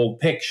whole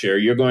picture.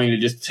 You're going to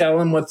just tell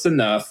them what's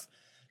enough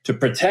to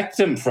protect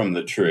them from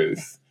the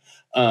truth,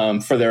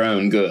 for their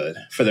own good,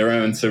 for their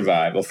own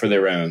survival, for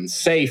their own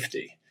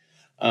safety.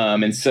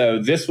 And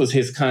so this was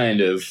his kind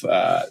of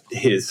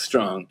his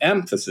strong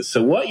emphasis.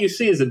 So what you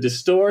see is a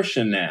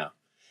distortion now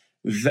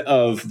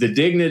of the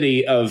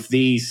dignity of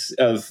these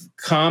of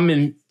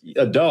common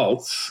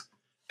adults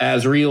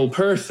as real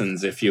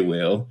persons, if you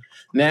will,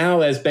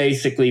 now as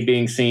basically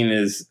being seen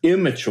as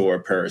immature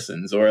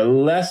persons or a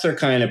lesser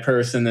kind of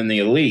person than the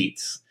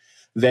elites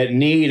that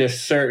need a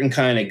certain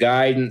kind of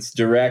guidance,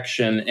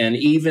 direction, and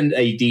even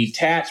a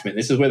detachment.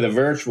 This is where the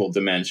virtual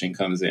dimension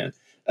comes in.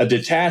 A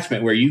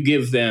detachment where you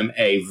give them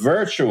a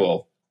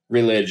virtual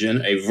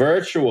religion, a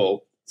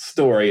virtual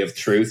story of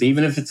truth,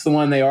 even if it's the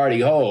one they already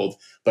hold,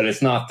 but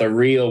it's not the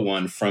real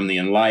one from the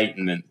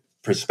Enlightenment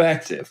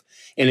perspective.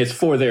 And it's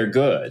for their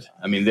good.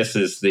 I mean, this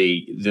is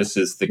the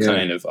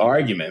kind of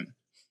argument.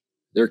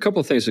 There are a couple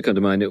of things that come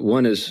to mind.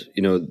 One is,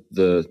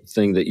 the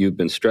thing that you've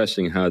been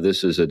stressing, how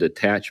this is a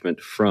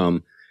detachment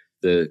from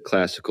the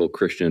classical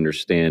Christian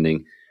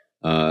understanding,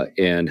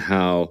 and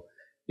how,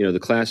 the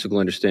classical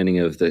understanding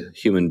of the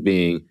human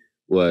being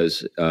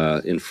was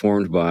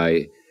informed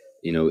by,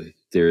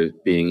 there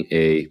being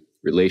a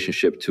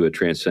relationship to a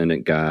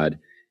transcendent God,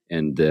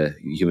 and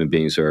human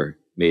beings are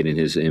made in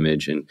his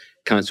image and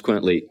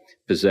consequently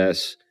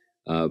possess,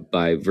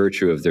 by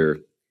virtue of their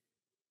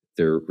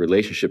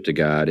relationship to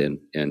God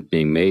and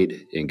being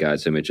made in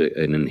God's image,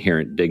 an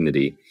inherent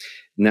dignity.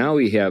 Now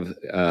we have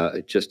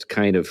just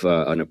kind of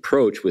an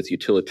approach with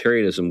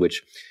utilitarianism,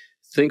 which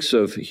thinks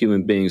of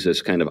human beings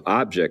as kind of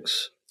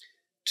objects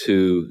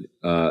to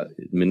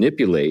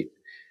manipulate.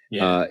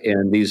 Yeah.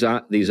 And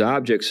these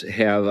objects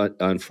have,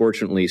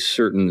 unfortunately,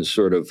 certain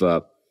sort of,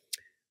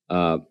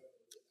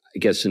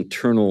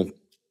 internal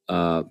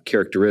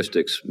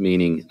characteristics,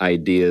 meaning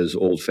ideas,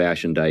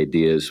 old-fashioned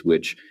ideas,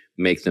 which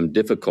make them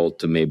difficult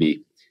to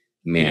maybe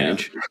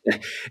manage. Yeah.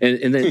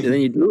 and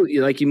then you do,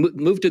 you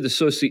move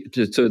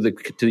to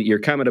your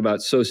comment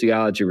about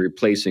sociology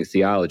replacing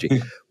theology.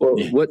 Well,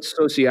 what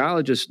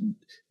sociologists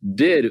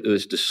did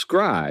was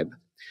describe,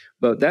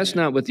 but that's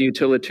not what the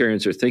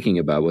utilitarians are thinking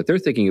about. What they're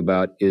thinking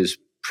about is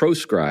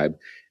proscribe,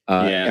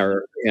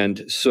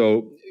 and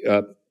so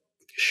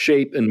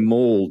shape and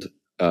mold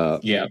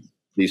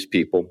these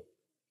people.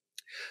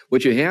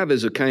 What you have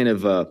is a kind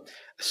of a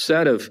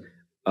set of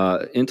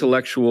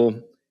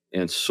intellectual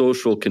and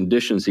social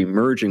conditions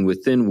emerging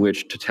within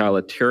which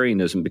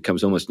totalitarianism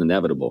becomes almost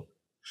inevitable.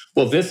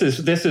 Well, this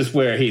is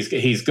where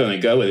he's going to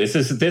go with this.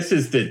 This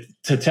is the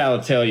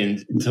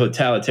totalitarian's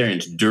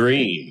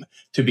dream,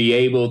 to be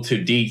able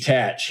to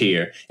detach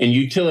here and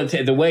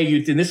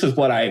and this is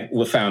what I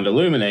found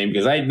illuminating,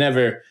 because I'd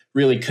never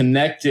really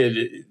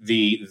connected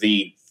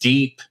the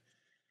deep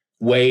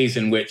ways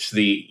in which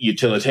the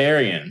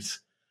utilitarians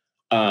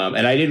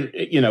and I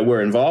didn't,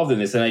 were involved in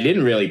this, and I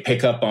didn't really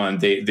pick up on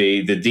the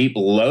deep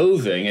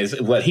loathing, is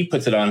what he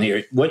puts it on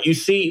here. What you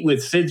see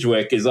with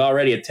Sidgwick is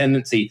already a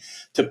tendency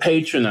to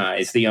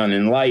patronize the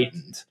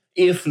unenlightened,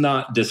 if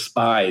not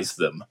despise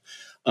them,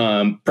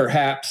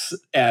 perhaps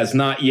as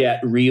not yet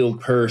real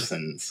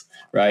persons,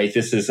 right?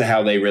 This is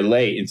how they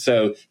relate. And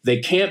so they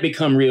can't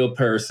become real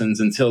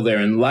persons until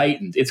they're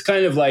enlightened. It's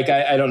kind of like,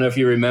 I don't know if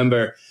you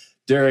remember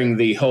during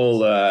the whole,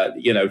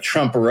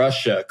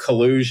 Trump-Russia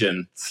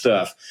collusion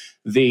stuff,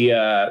 the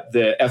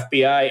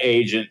FBI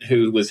agent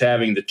who was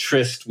having the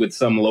tryst with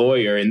some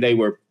lawyer, and they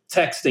were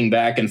texting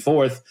back and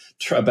forth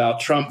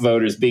about Trump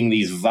voters being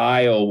these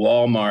vile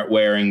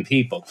Walmart-wearing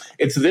people.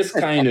 It's this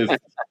kind of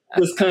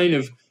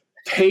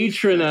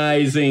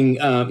patronizing,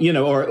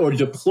 or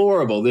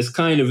deplorable, this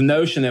kind of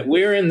notion that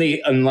we're in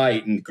the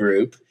enlightened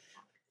group.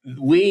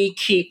 We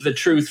keep the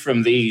truth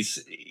from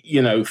these,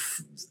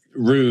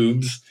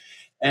 rubes.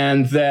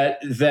 And that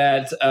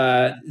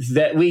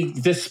we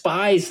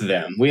despise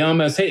them. We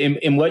almost hate.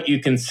 And what you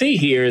can see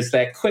here is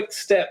that quick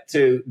step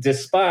to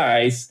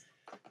despise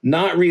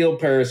not real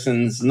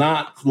persons,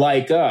 not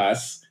like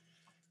us,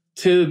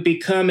 to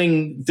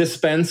becoming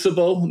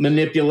dispensable,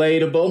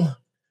 manipulatable,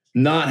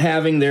 not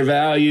having their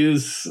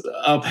values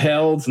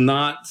upheld,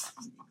 not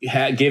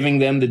giving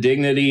them the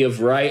dignity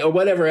of right, or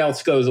whatever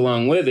else goes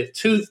along with it,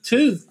 to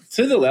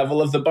the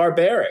level of the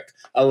barbaric,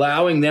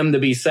 allowing them to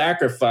be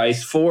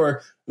sacrificed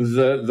for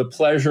the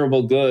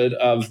pleasurable good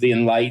of the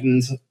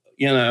enlightened,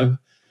 elite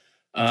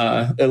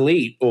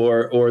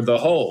or the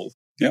whole.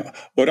 Yeah,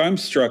 what I'm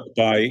struck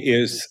by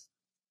is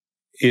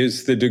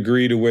the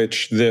degree to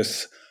which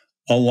this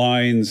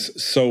aligns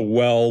so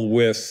well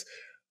with,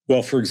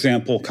 well, for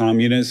example,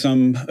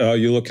 communism.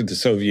 You look at the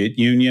Soviet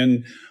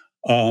Union,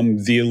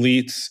 the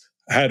elites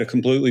had a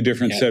completely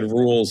different set of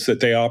rules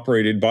that they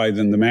operated by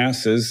than the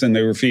masses, and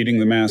they were feeding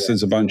the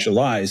masses a bunch of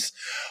lies.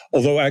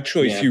 Although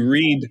actually, if you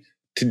read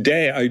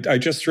today, I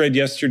just read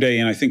yesterday,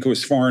 and I think it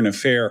was Foreign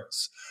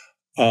Affairs,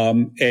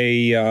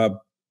 a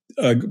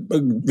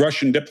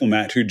Russian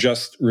diplomat who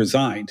just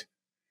resigned.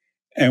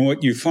 And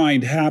what you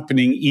find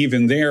happening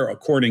even there,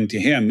 according to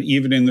him,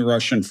 even in the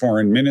Russian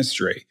Foreign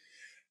Ministry,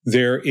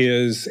 there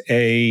is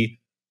a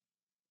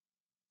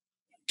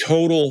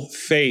total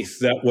faith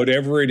that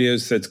whatever it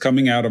is that's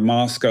coming out of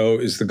Moscow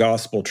is the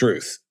gospel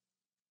truth.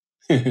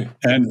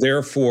 And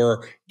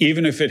therefore,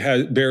 even if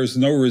it bears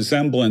no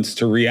resemblance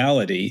to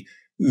reality,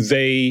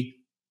 they,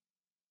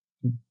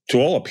 to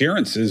all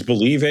appearances,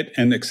 believe it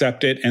and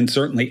accept it and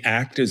certainly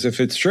act as if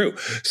it's true.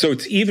 So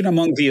it's even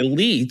among the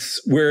elites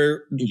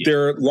where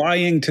they're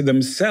lying to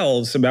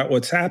themselves about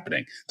what's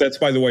happening. That's,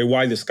 by the way,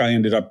 why this guy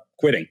ended up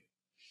quitting.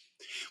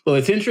 Well,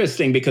 it's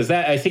interesting because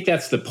I think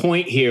that's the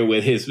point here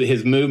with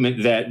his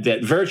movement,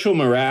 that virtual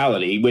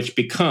morality, which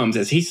becomes,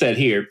 as he said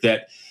here,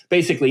 that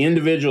basically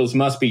individuals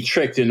must be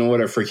tricked in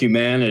order for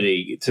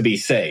humanity to be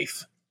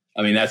safe.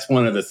 I mean, that's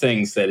one of the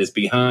things that is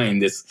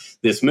behind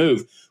this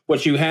move.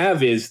 What you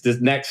have is the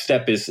next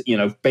step is,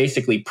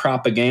 basically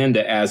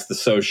propaganda as the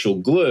social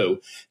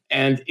glue.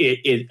 And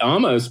it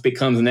almost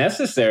becomes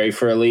necessary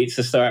for elites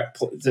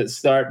to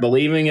start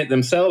believing it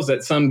themselves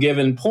at some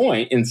given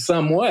point in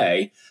some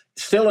way,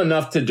 still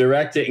enough to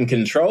direct it and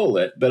control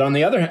it. But on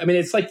the other hand, I mean,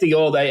 it's like the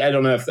old, I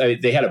don't know if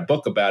they had a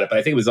book about it, but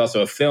I think it was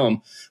also a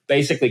film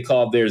basically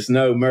called There's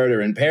No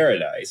Murder in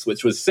Paradise,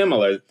 which was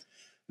similar.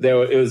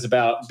 It was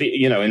about,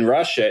 in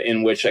Russia,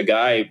 in which a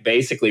guy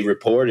basically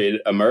reported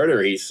a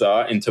murder he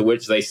saw, into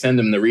which they send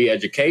him to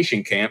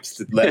re-education camps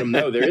to let him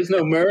know there is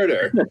no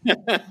murder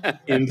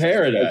in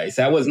paradise.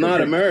 That was not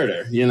a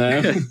murder,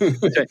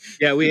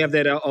 Yeah, we have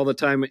that all the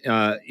time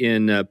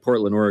in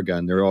Portland,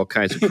 Oregon. There are all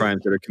kinds of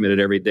crimes that are committed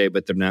every day,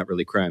 but they're not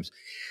really crimes.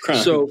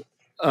 So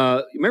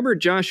remember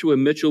Joshua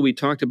Mitchell? We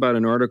talked about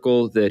an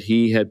article that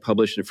he had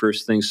published in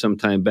First Things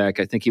sometime back.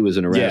 I think he was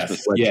an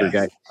Erasmus lecture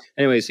guy.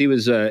 Anyways, he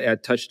was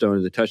at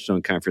the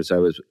Touchstone conference I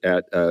was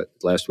at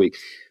last week.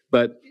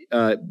 But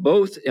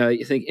both, I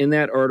think, in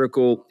that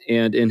article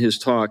and in his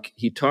talk,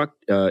 he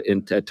talked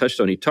at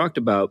Touchstone. He talked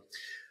about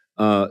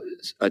a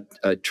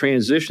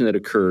transition that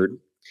occurred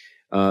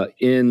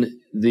in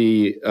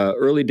the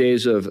early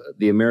days of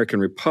the American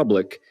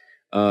Republic.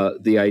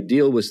 The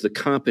ideal was the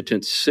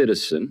competent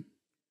citizen,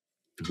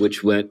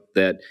 which meant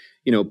that,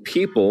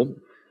 people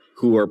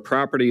who are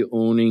property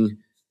owning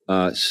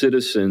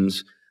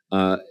citizens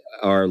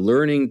are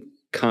learning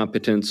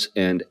competence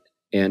and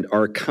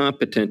are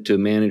competent to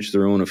manage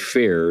their own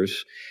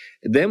affairs.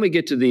 Then we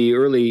get to the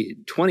early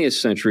 20th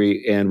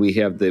century and we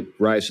have the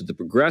rise of the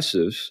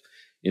progressives,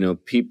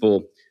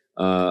 people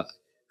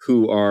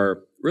who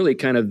are really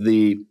kind of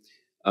the,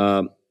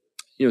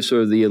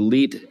 sort of the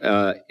elite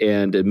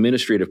and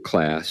administrative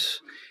class.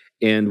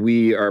 And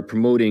we are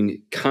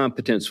promoting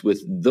competence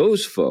with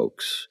those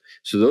folks.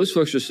 So those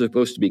folks are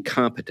supposed to be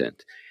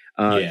competent.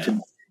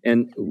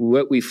 And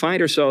what we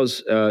find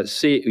ourselves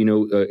seeing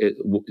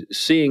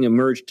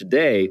emerge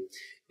today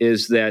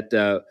is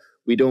that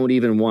we don't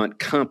even want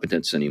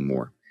competence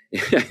anymore.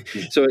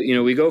 So,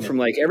 we go from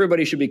like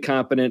everybody should be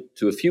competent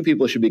to a few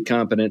people should be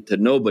competent to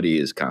nobody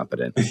is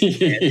competent.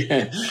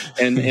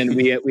 And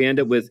we end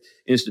up with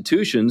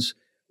institutions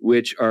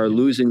which are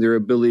losing their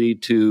ability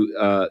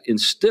to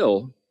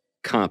instill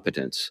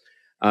competence.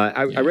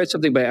 I read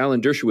something by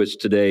Alan Dershowitz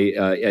today,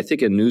 I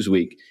think in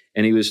Newsweek,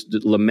 and he was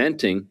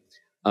lamenting,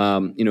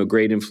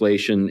 great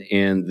inflation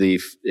and the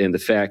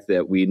fact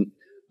that we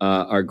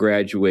are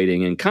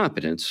graduating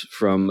incompetence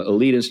from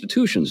elite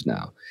institutions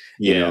now.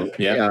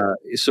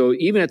 So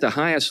even at the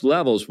highest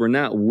levels, we're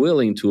not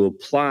willing to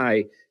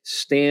apply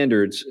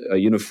standards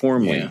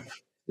uniformly. Yeah.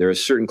 There are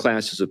certain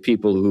classes of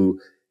people who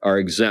are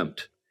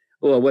exempt.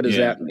 Well, what does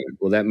that mean?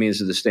 Well, that means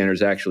that the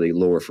standard's actually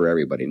lower for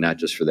everybody, not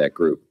just for that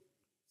group.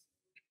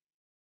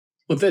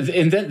 Well,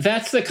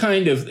 that's the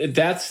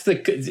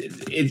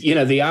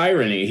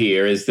irony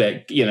here is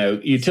that,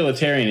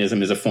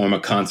 utilitarianism is a form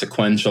of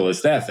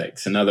consequentialist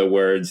ethics. In other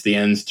words, the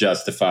ends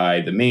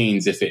justify the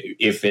means if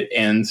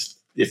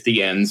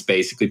the ends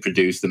basically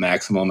produce the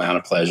maximal amount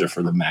of pleasure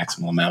for the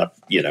maximal amount of,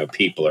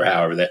 people, or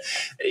however that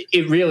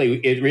it really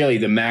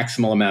the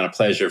maximal amount of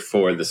pleasure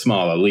for the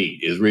small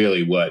elite is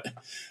really what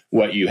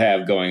what you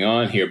have going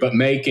on here, but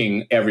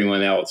making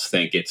everyone else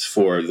think it's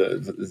for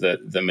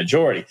the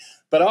majority.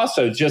 But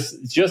also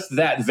just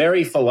that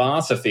very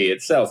philosophy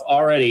itself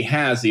already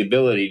has the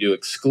ability to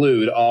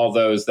exclude all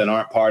those that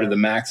aren't part of the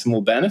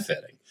maximal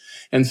benefiting.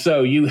 And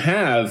so you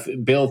have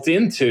built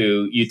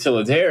into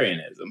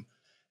utilitarianism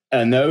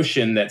a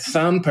notion that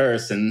some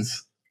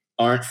persons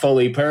aren't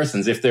fully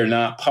persons if they're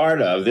not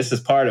part of. This is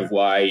part of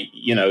why,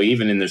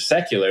 even in the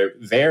secular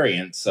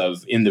variants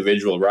of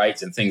individual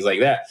rights and things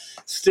like that,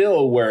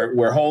 still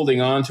we're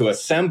holding on to a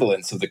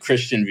semblance of the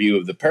Christian view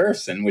of the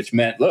person, which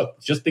meant, look,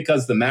 just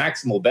because the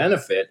maximal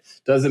benefit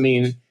doesn't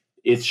mean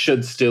it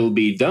should still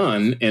be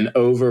done in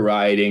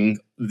overriding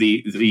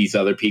these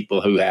other people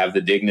who have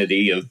the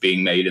dignity of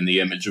being made in the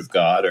image of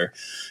God, or,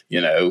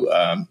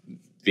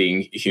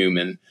 being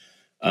human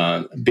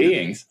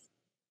beings.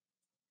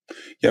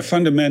 Yeah,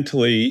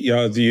 fundamentally,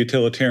 the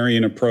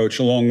utilitarian approach,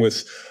 along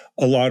with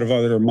a lot of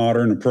other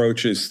modern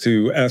approaches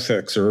to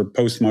ethics or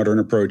postmodern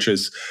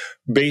approaches,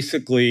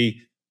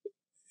 basically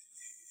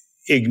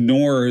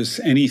ignores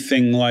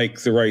anything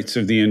like the rights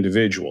of the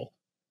individual.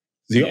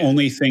 The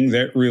only thing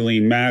that really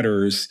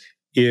matters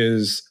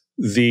is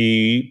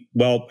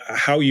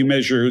how you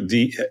measure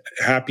the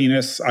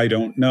happiness, I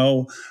don't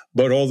know,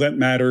 but all that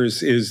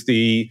matters is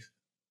the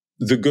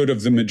good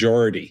of the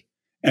majority.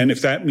 And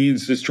if that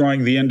means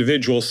destroying the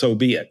individual, so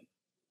be it.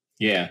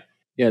 Yeah.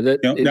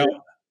 Now,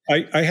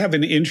 I have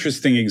an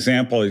interesting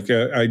example.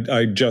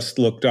 I just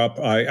looked up.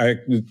 I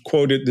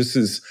quoted, this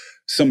is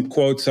some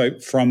quotes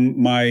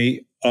from my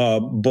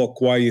book,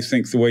 Why You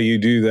Think the Way You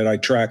Do, that I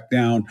tracked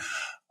down.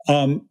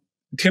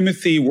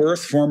 Timothy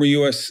Worth, former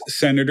U.S.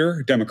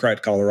 Senator,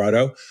 Democrat,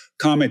 Colorado,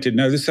 commented,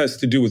 now this has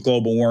to do with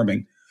global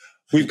warming.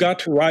 We've got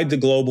to ride the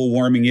global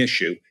warming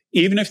issue.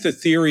 Even if the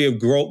theory of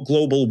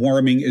global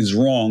warming is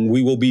wrong,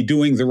 we will be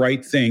doing the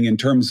right thing in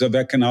terms of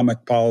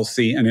economic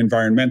policy and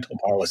environmental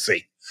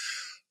policy.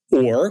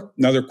 Or,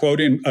 another quote,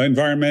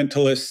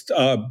 environmentalist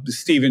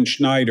Stephen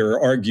Schneider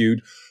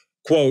argued,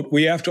 quote,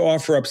 we have to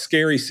offer up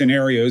scary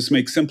scenarios,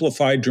 make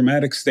simplified,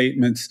 dramatic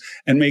statements,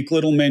 and make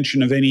little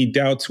mention of any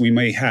doubts we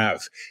may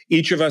have.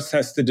 Each of us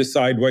has to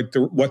decide what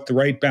the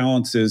right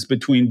balance is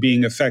between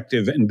being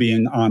effective and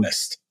being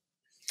honest.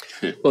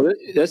 Well,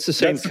 that's the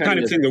same kind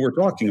of thing that we're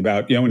talking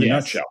about, in a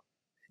nutshell.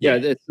 Yeah,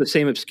 that's the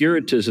same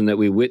obscurantism that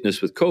we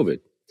witnessed with COVID.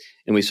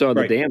 And we saw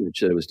the damage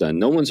that it was done.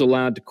 No one's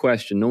allowed to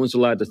question. No one's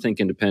allowed to think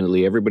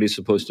independently. Everybody's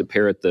supposed to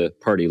parrot the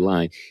party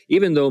line,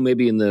 even though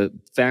maybe in the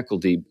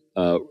faculty,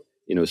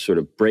 sort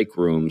of break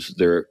rooms,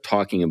 they're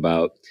talking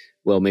about,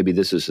 well, maybe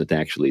this isn't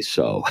actually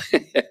so,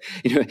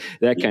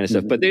 that kind of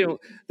stuff. But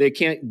they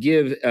can't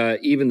give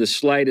even the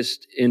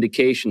slightest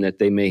indication that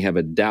they may have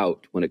a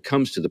doubt when it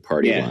comes to the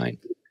party line.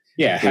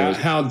 Yeah,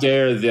 how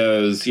dare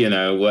those,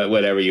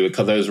 whatever you would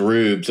call those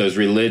rubes, those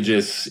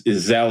religious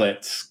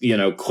zealots,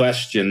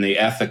 question the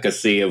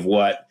efficacy of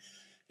what,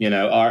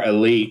 our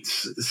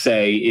elites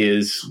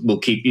say will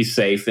keep you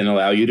safe and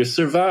allow you to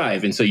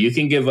survive. And so you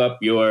can give up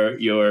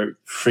your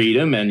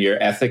freedom and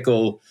your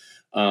ethical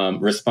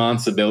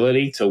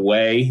responsibility to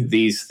weigh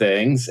these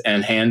things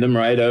and hand them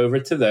right over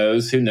to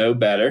those who know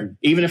better,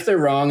 even if they're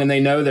wrong and they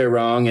know they're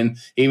wrong, and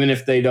even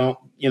if they don't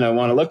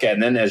want to look at it.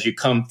 And then as you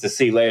come to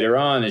see later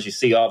on, as you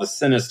see all the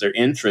sinister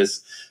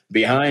interests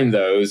behind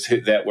those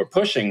that were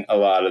pushing a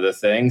lot of the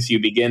things, you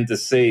begin to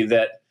see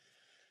that,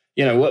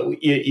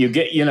 what you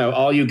get,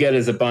 all you get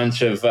is a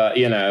bunch of,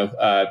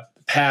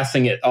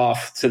 passing it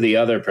off to the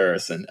other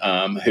person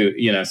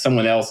who,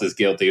 someone else is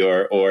guilty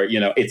or,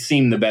 it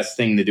seemed the best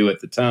thing to do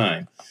at the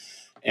time.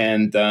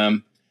 And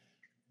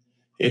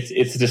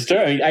it's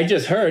disturbing. I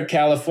just heard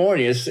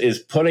California is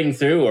putting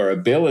through, or a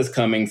bill is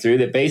coming through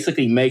that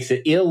basically makes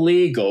it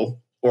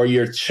illegal, or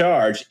you're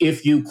charged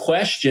if you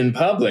question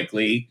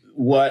publicly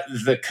what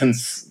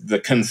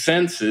the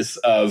consensus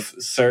of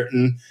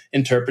certain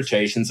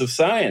interpretations of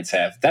science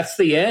have. That's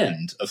the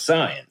end of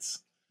science.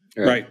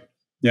 Right.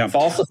 Yeah.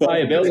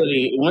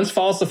 Falsifiability. Once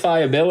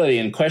falsifiability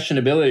and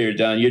questionability are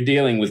done, you're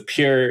dealing with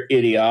pure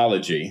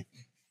ideology.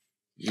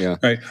 Yeah.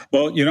 Right.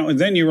 Well, and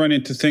then you run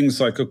into things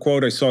like a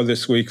quote I saw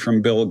this week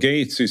from Bill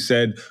Gates, who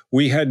said,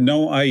 we had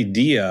no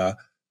idea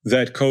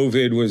that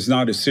COVID was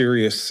not as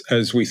serious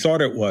as we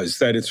thought it was,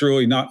 that it's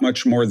really not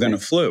much more than a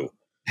flu.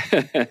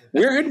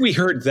 Where had we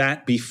heard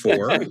that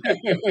before?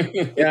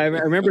 Yeah, I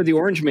remember the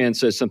Orange Man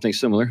says something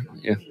similar.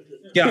 Yeah.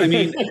 Yeah, I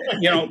mean,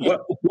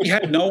 we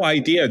had no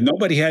idea.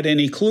 Nobody had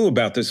any clue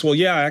about this. Well,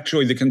 yeah,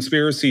 actually, the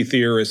conspiracy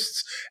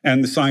theorists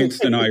and the science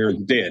deniers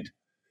did.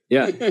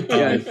 Yeah.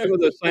 Some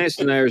of those science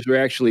deniers were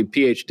actually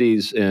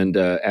PhDs and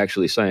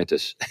actually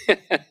scientists.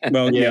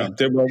 Well,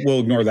 we'll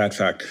ignore that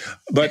fact.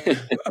 But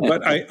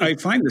I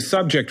find the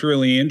subject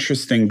really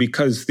interesting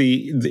because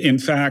in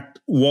fact,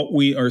 what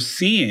we are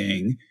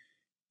seeing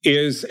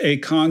is a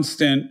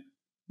constant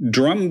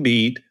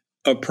drumbeat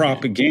of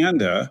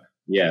propaganda.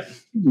 Yeah.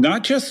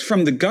 Not just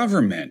from the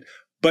government,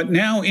 but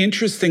now,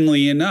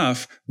 interestingly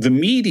enough, the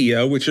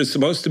media, which is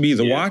supposed to be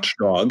the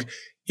watchdog,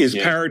 is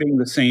parroting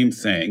the same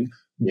thing.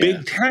 Yeah.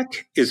 Big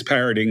tech is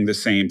parroting the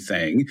same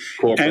thing.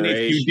 And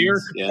if you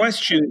dare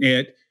question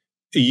it,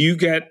 you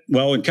get,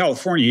 well, in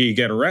California, you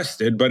get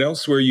arrested, but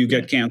elsewhere you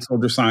get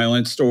canceled or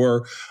silenced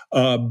or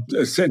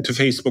sent to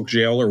Facebook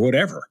jail or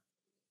whatever.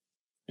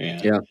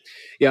 Yeah.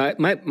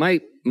 My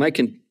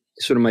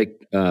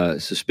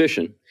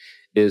suspicion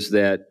is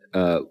that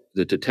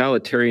the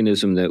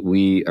totalitarianism that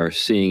we are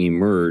seeing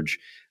emerge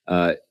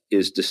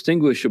is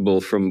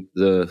distinguishable from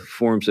the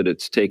forms that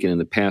it's taken in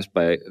the past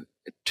by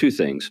two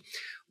things.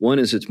 One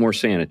is it's more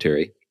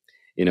sanitary,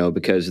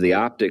 because the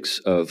optics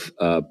of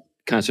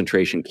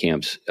concentration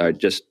camps are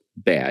just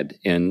bad,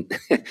 and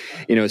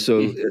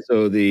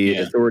so the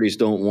authorities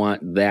don't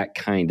want that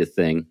kind of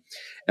thing.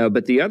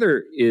 But the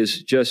other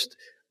is just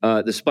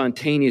the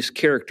spontaneous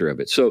character of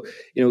it. So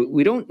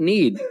we don't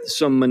need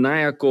some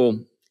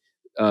maniacal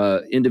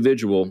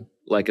individual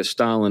like a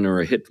Stalin or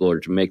a Hitler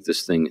to make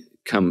this thing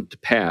come to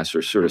pass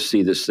or sort of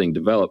see this thing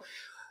develop.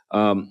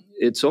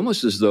 It's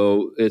almost as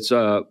though it's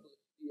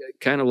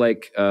kind of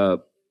like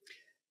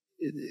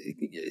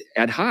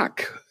ad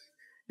hoc.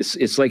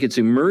 It's like it's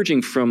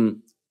emerging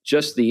from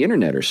just the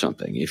internet or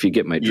something, if you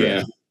get my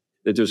drift. Yeah.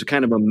 That there's a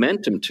kind of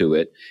momentum to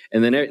it.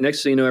 And then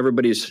next thing you know,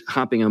 everybody's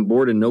hopping on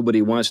board and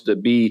nobody wants to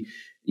be,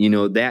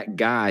 that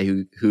guy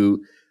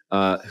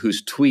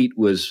whose tweet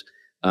was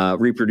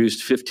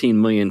reproduced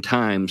 15 million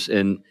times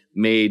and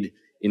made,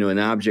 an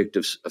object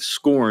of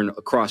scorn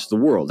across the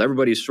world.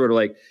 Everybody's sort of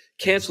like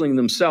canceling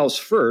themselves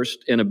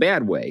first in a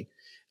bad way.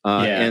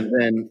 And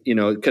then,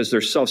 because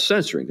they're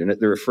self-censoring.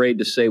 They're afraid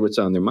to say what's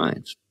on their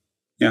minds.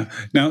 Yeah.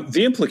 Now,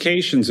 the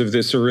implications of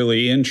this are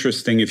really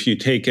interesting if you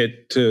take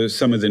it to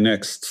some of the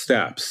next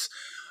steps.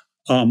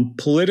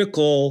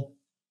 Political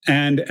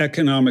and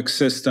economic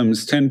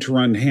systems tend to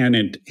run hand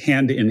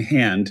in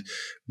hand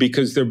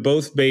because they're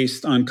both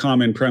based on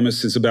common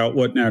premises about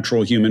what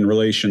natural human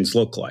relations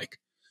look like.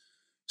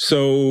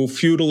 So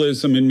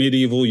feudalism in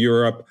medieval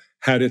Europe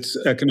had its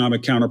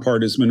economic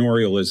counterpart as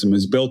manorialism,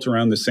 is built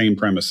around the same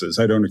premises.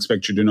 I don't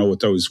expect you to know what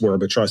those were,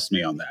 but trust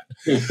me on that.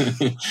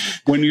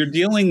 When you're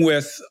dealing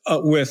with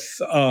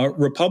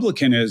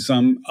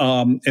republicanism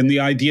and the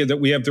idea that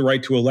we have the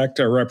right to elect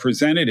our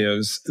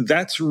representatives,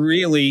 that's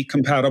really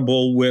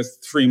compatible with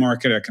free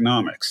market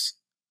economics.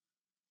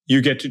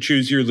 You get to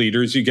choose your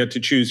leaders, you get to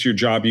choose your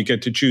job, you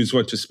get to choose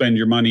what to spend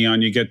your money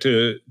on, you get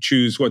to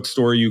choose what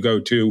store you go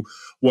to,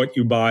 what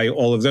you buy,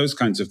 all of those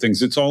kinds of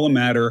things. It's all a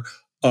matter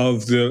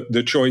of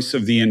the choice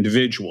of the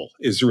individual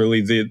is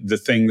really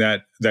the thing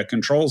that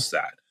controls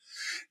that.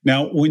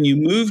 Now, when you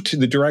move to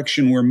the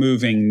direction we're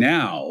moving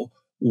now,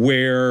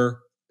 where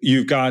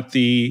you've got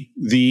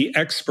the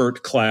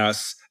expert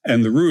class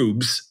and the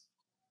rubes,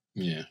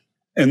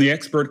 and the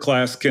expert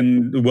class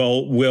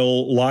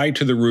will lie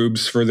to the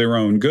rubes for their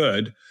own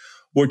good,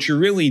 what you're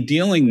really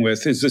dealing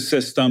with is a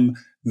system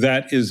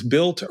that is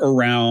built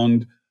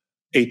around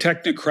a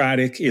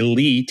technocratic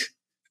elite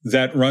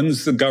that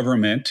runs the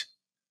government,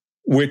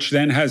 which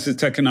then has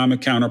its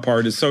economic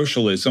counterpart as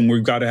socialism.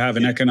 We've got to have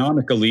an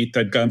economic elite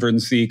that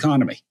governs the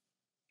economy.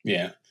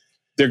 Yeah.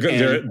 They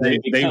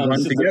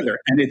run together.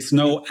 And it's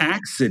no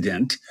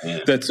accident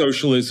that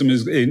socialism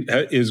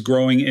is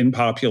growing in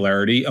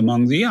popularity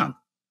among the young.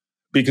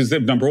 Because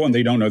number one,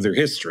 they don't know their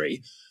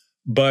history.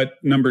 But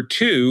number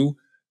two,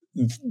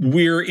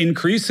 we're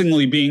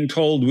increasingly being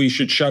told we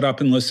should shut up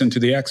and listen to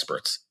the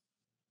experts.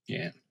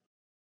 Yeah.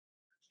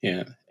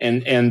 Yeah,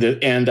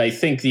 and I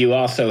think you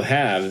also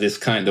have this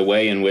kind of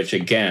way in which,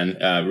 again,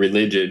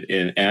 religion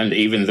and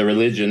even the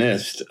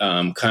religionist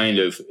kind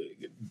of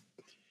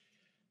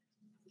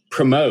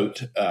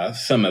promote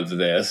some of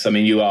this. I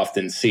mean, you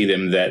often see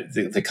them that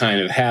the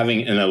kind of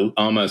having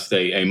almost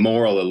a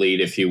moral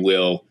elite, if you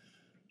will.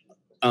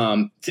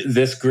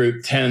 This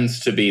group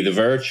tends to be the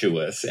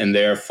virtuous, and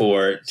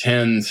therefore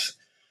tends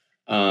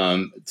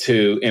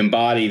to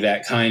embody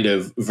that kind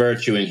of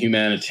virtue and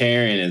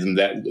humanitarianism,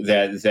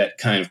 that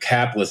kind of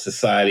capitalist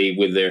society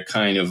with their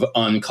kind of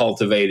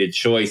uncultivated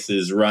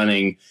choices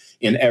running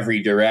in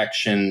every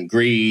direction,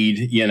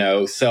 greed,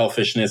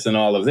 selfishness, and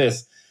all of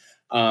this.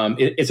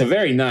 It's a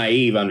very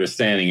naive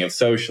understanding of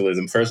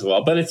socialism, first of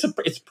all, but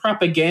it's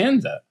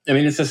propaganda. I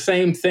mean, it's the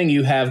same thing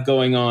you have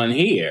going on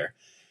here.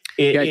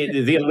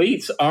 The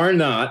elites are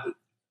not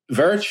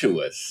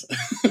virtuous.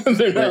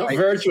 They're not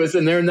virtuous,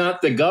 and they're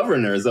not the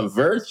governors of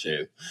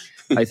virtue.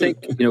 I think,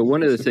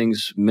 one of the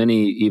things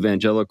many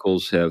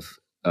evangelicals have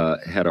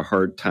had a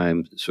hard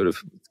time sort of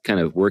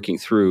kind of working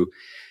through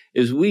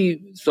is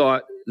we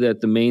thought that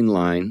the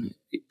mainline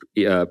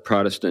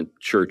Protestant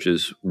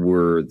churches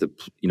were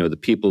the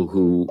people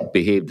who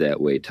behaved that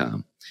way,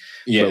 Tom.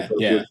 What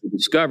we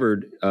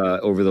discovered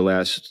over the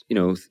last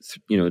 2,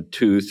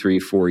 3,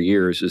 4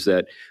 years is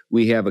that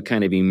we have a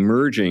kind of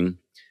emerging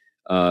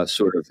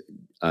sort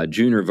of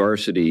junior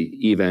varsity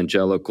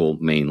evangelical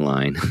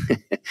mainline,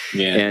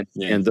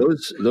 and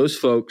those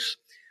folks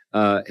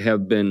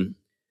have been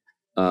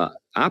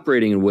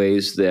operating in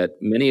ways that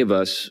many of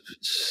us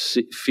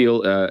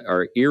feel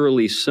are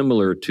eerily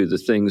similar to the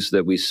things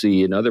that we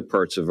see in other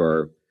parts of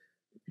our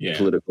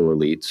political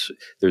elites.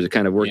 There's a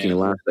kind of working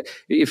along.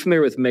 You're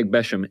familiar with Meg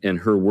Besham and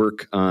her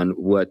work on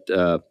what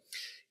the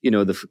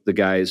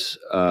guys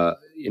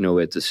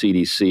at the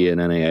CDC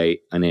and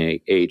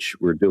NIH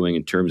were doing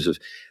in terms of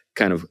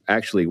kind of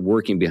actually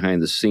working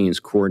behind the scenes,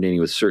 coordinating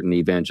with certain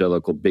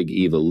evangelical big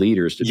evil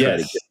leaders to try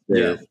to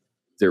get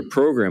their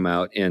program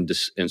out and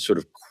sort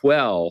of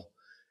quell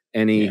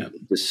any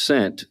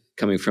dissent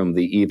coming from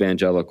the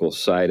evangelical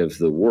side of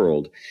the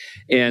world.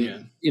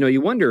 And,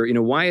 you wonder,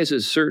 why is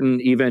it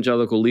certain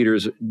evangelical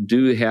leaders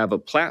do have a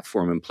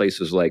platform in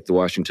places like the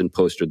Washington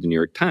Post or the New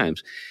York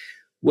Times?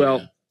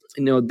 Well,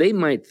 they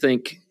might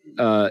think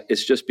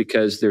it's just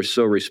because they're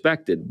so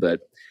respected,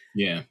 but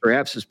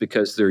perhaps it's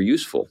because they're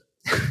useful.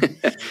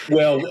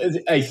 Well,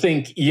 I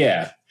think,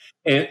 and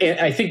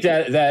I think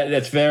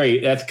that's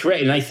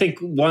correct. And I think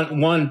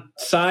one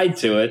side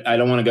to it, I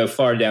don't want to go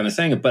far down the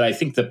saying it, but I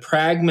think the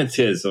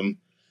pragmatism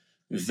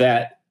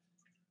that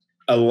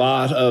a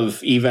lot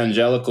of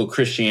evangelical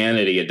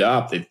Christianity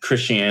adopted,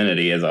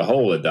 Christianity as a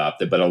whole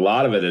adopted, but a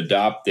lot of it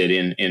adopted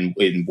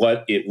in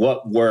what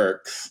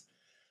works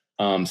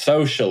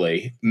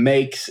socially,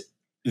 makes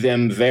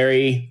them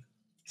very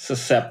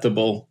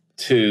susceptible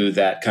to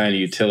that kind of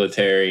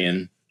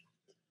utilitarian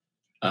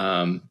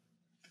being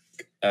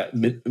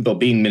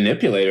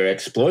manipulated or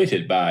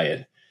exploited by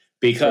it,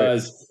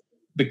 because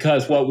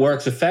what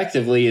works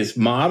effectively is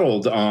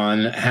modeled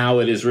on how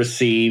it is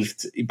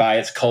received by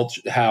its culture,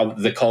 how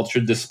the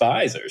culture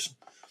despisers.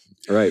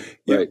 Right.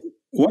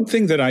 One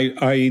thing that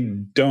I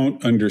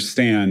don't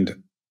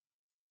understand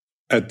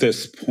at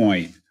this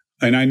point,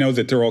 and I know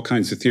that there are all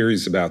kinds of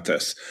theories about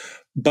this,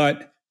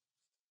 but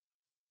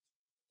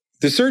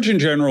the Surgeon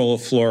General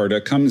of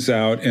Florida comes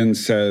out and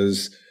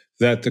says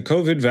that the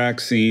COVID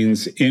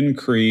vaccines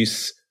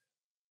increase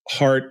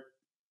heart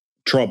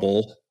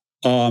trouble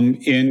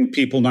in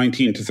people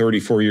 19 to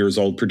 34 years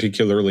old,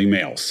 particularly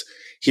males.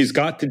 He's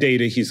got the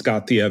data, he's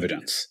got the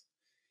evidence.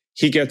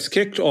 He gets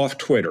kicked off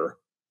Twitter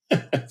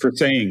for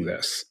saying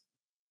this,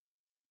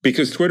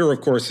 because Twitter,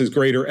 of course, has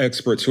greater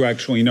experts who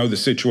actually know the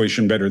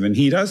situation better than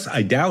he does.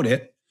 I doubt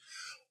it.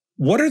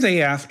 What are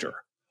they after?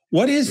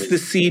 What is the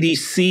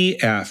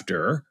CDC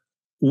after?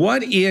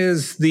 What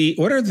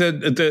are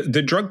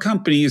the drug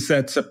companies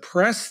that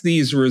suppress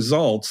these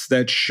results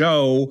that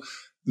show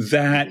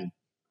that,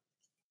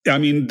 I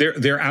mean,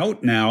 they're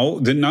out now.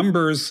 The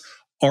numbers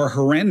are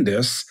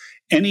horrendous.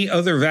 Any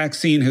other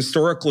vaccine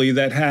historically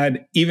that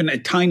had even a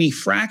tiny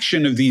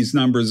fraction of these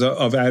numbers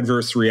of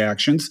adverse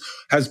reactions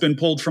has been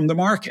pulled from the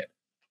market.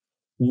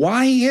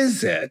 Why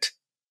is it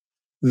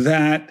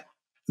that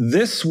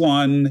this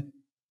one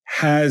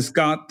has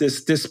got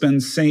this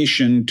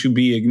dispensation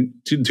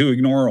to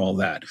ignore all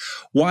that?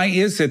 Why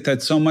is it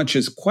that so much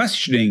is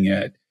questioning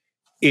it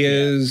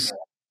is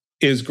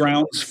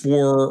grounds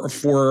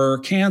for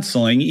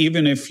canceling,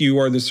 even if you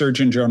are the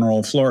Surgeon General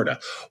of Florida?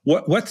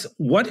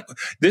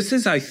 This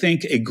is, I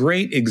think, a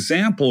great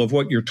example of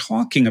what you're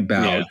talking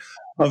about,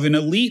 of an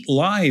elite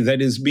lie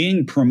that is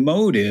being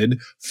promoted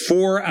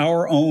for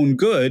our own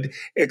good,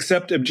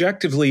 except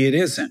objectively it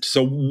isn't.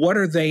 So what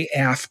are they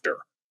after?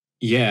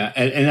 Yeah,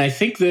 and I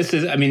think this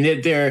is, I mean,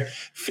 there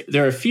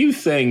are a few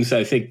things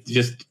I think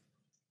just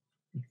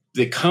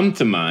that come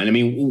to mind. I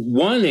mean,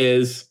 one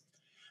is,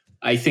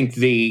 I think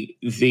the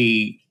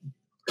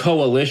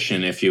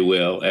coalition, if you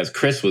will, as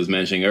Chris was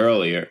mentioning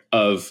earlier,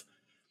 of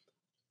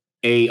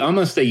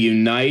almost a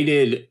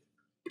united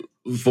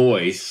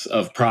voice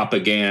of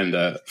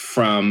propaganda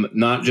from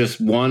not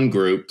just one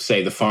group,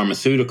 say the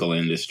pharmaceutical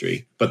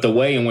industry, but the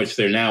way in which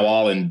they're now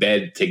all in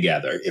bed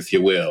together, if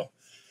you will.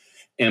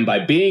 And by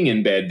being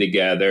in bed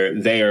together,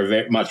 they are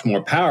very much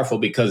more powerful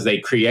because they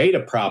create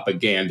a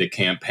propaganda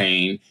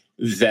campaign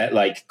that,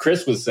 like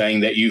Chris was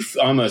saying, that you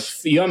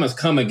almost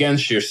come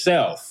against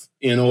yourself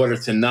in order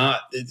to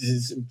not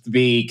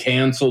be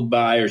canceled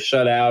by or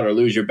shut out or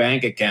lose your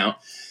bank account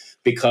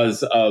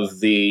because of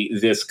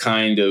this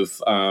kind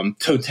of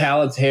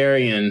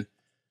totalitarian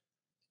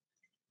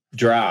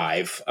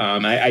drive.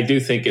 I do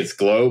think it's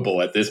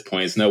global at this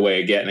point. There's no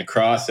way of getting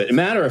across it. As a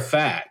matter of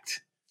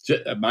fact,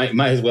 might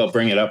as well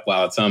bring it up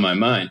while it's on my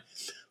mind.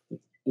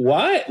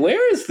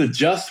 Where is the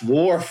just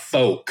war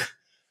folk?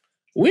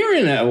 We're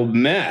in a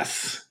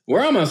mess.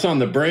 We're almost on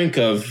the brink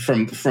of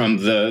from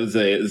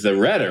the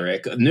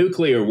rhetoric,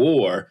 nuclear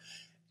war,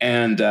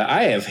 and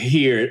I have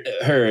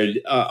heard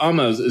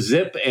almost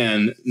zip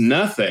and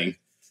nothing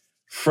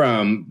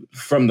from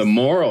the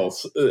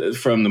morals,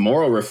 from the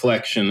moral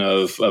reflection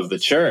of the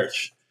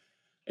church.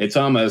 It's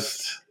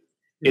almost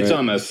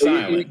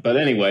silent. But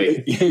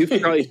anyway,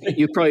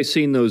 you've probably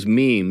seen those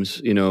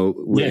memes, in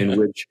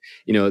which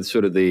it's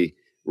sort of the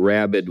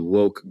rabid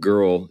woke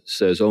girl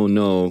says, "Oh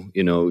no,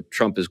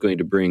 Trump is going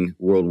to bring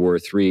World War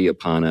III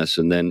upon us,"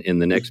 and then in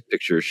the next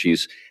picture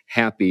she's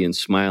happy and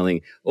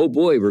smiling. "Oh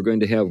boy, we're going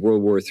to have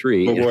World War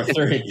III." World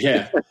War III,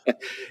 yeah.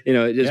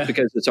 Just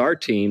because it's our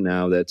team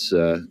now that's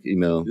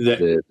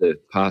the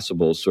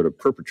possible sort of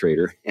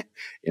perpetrator.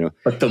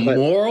 But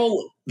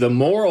the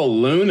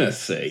moral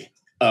lunacy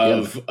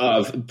of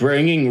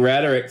bringing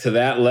rhetoric to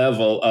that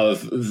level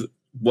of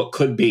what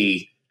could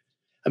be.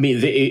 I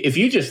mean, if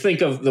you just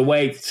think of the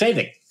way,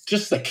 say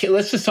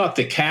let's just talk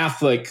the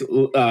Catholic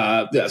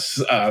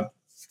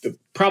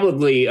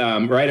probably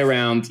right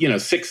around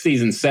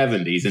 60s and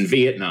 70s in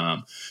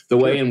Vietnam, the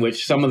way in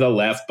which some of the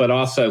left, but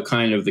also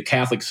kind of the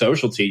Catholic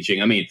social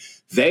teaching, I mean,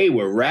 they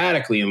were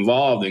radically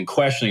involved in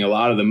questioning a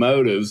lot of the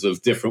motives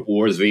of different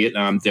wars,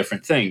 Vietnam,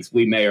 different things.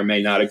 We may or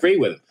may not agree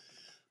with them.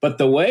 But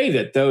the way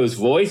that those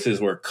voices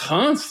were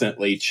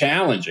constantly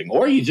challenging,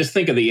 or you just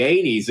think of the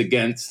 80s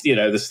against,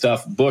 the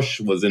stuff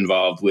Bush was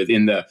involved with,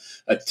 in the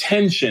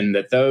attention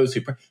that those who,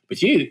 but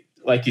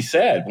like you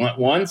said,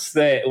 once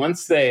they're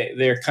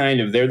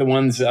the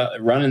ones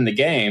running the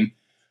game,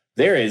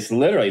 there is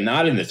literally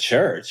not in the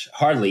church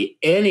hardly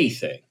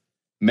anything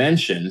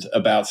mentioned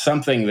about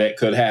something that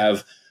could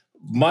have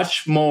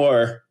much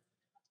more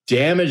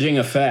damaging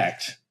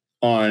effect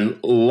on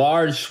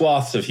large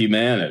swaths of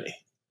humanity.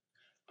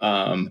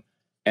 And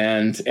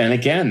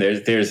again,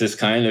 there's this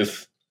kind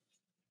of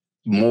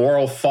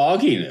moral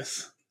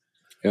fogginess.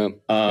 Yeah.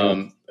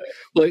 Well,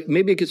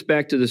 maybe it gets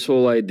back to this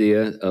whole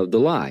idea of the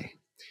lie.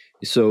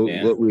 So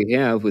what we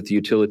have with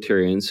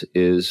utilitarians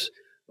is,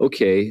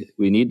 okay,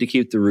 we need to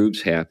keep the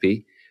Rubes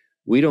happy.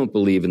 We don't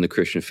believe in the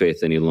Christian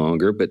faith any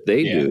longer, but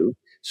they do.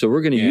 So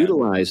we're going to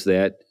utilize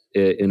that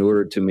in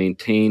order to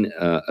maintain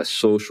a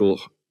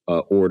social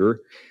order.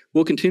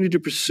 We'll continue to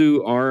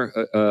pursue our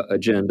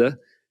agenda.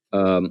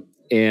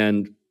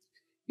 And,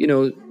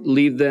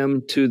 leave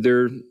them to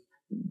their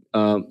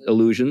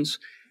illusions.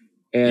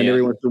 And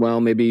every once in a while,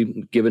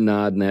 maybe give a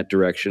nod in that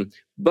direction.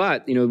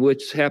 But,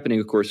 what's happening,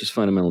 of course, is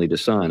fundamentally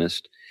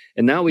dishonest.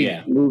 And now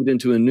we've moved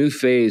into a new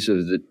phase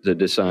of the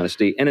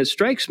dishonesty. And it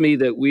strikes me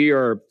that we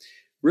are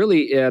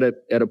really at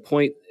a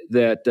point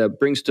that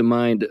brings to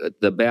mind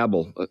the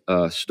Babel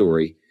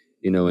story,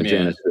 in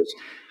Genesis,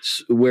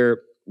 where,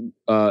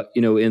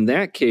 in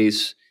that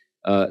case,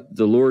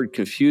 the Lord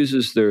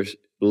confuses their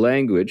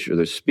language or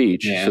their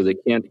speech, so they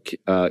can't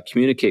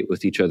communicate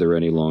with each other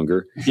any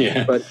longer.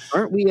 But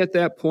aren't we at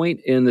that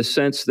point in the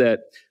sense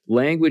that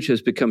language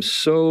has become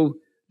so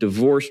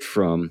divorced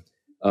from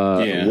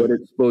what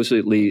it's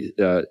supposedly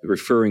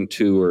referring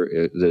to, or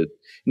in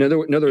other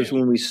words,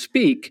 when we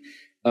speak,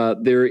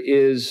 there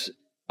is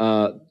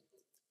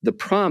the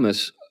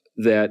promise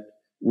that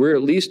we're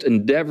at least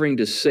endeavoring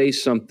to say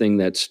something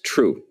that's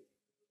true.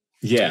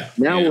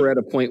 Now we're at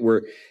a point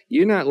where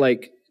you're not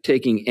like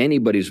taking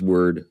anybody's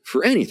word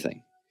for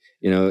anything.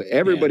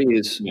 Everybody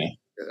is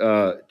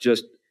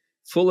just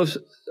full of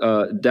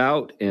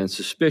doubt and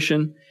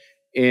suspicion,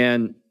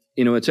 and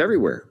it's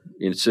everywhere.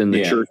 It's in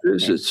the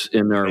churches, it's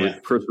in our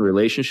personal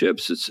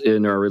relationships, it's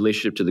in our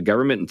relationship to the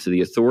government and to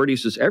the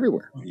authorities. It's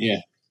everywhere.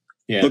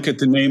 Look at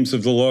the names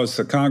of the laws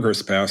that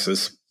Congress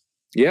passes.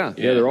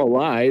 They're all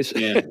lies.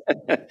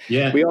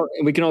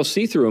 We can all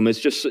see through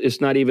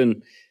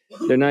them.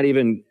 They're not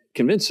even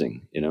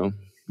convincing.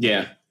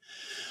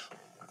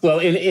 Well,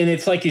 and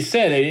it's like you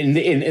said,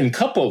 and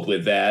coupled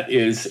with that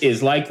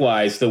is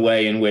likewise the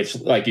way in which,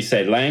 like you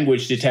said,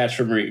 language detached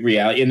from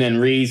reality, and then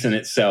reason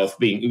itself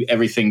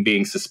everything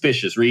being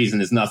suspicious.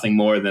 Reason is nothing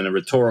more than a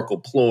rhetorical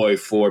ploy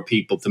for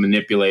people to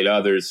manipulate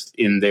others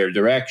in their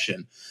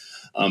direction,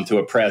 to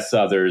oppress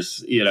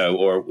others,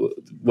 or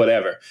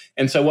whatever.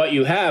 And so what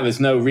you have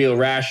is no real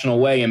rational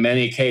way in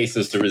many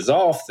cases to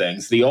resolve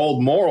things. The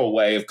old moral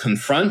way of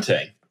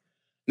confronting.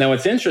 Now,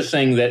 it's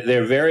interesting that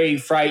they're very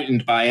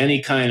frightened by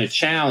any kind of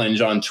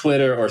challenge on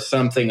Twitter or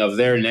something of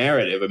their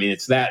narrative. I mean,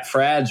 it's that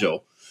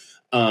fragile.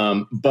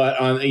 But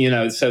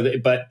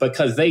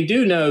because they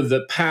do know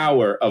the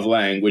power of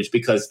language,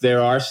 because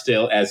there are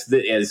still,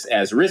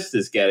 as Rist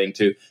is getting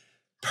to,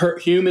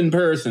 human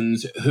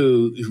persons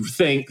who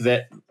think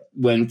that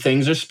when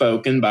things are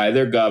spoken by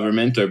their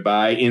government or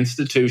by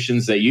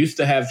institutions they used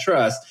to have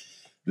trust,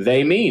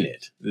 they mean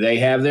it. They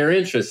have their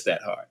interest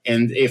at heart.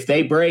 And if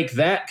they break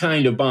that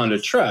kind of bond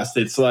of trust,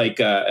 it's like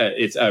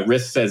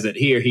Rist says it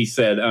here. He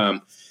said,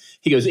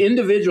 he goes,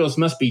 individuals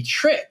must be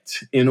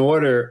tricked in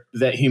order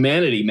that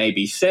humanity may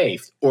be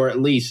safe, or at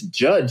least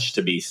judged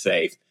to be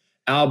safe,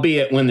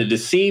 albeit when the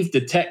deceived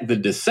detect the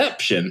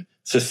deception,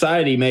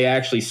 society may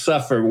actually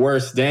suffer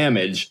worse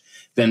damage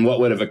than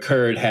what would have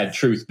occurred had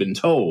truth been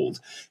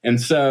told.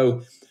 But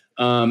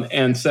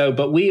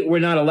we're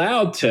not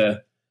allowed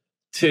to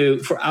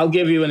I'll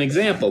give you an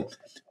example.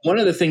 One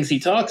of the things he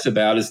talks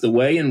about is the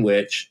way in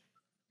which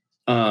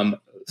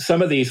some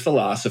of these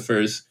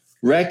philosophers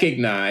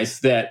recognize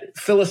that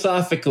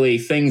philosophically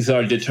things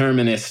are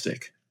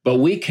deterministic, but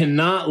we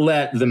cannot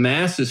let the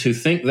masses who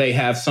think they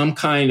have some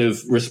kind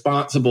of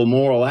responsible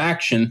moral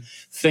action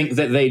think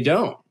that they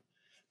don't.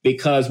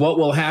 Because what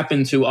will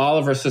happen to all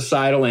of our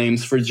societal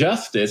aims for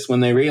justice when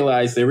they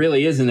realize there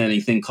really isn't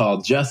anything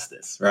called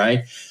justice,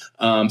 right?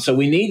 So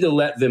we need to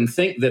let them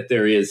think that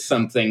there is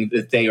something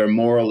that they are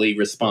morally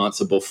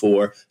responsible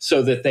for,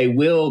 so that they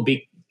will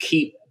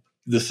keep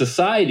the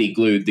society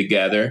glued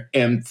together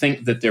and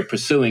think that they're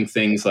pursuing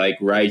things like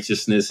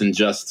righteousness and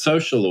just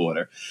social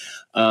order.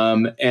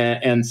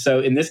 And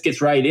this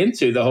gets right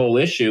into the whole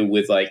issue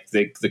with like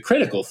the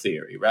critical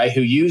theory, right?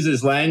 Who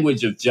uses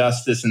language of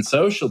justice and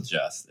social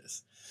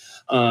justice.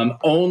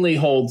 only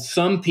hold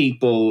some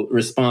people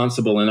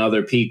responsible, and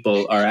other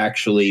people are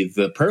actually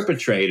the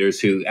perpetrators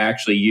who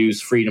actually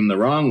use freedom the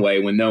wrong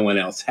way when no one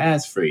else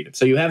has freedom.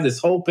 So you have this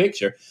whole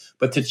picture,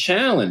 but to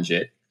challenge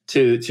it,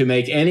 to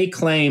make any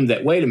claim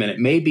that, wait a minute,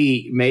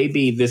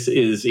 maybe this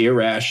is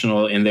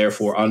irrational and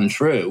therefore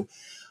untrue,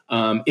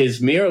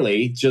 is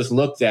merely just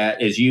looked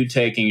at as you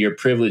taking your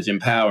privilege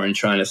and power and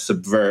trying to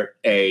subvert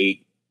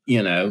a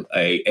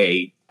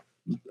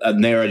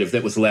narrative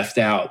that was left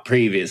out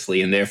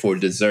previously and therefore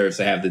deserves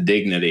to have the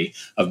dignity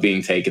of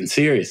being taken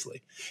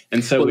seriously.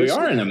 And so we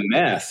are in a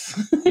mess.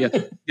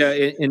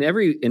 In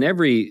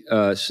every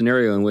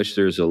scenario in which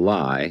there's a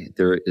lie,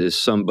 there is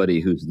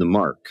somebody who's the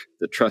mark,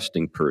 the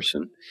trusting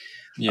person,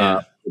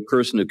 the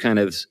person who kind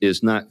of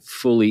is not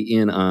fully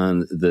in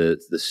on the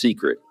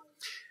secret.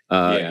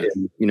 And,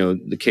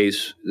 the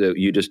case that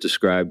you just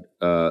described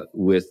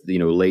with,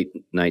 late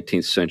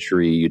 19th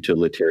century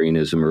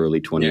utilitarianism,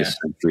 early 20th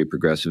century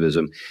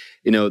progressivism,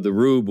 the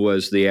rube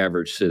was the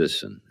average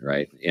citizen,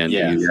 right? And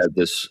you had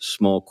this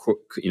small,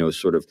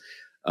 sort of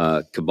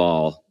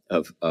cabal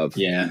of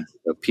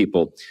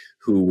people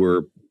who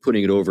were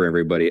putting it over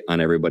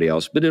on everybody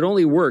else. But it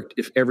only worked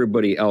if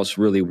everybody else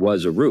really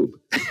was a rube.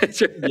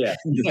 That's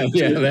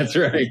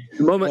right.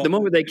 The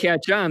moment they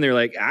catch on, they're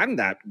like, I'm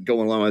not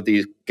going along with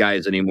these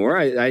guys anymore.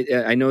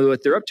 I know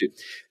what they're up to.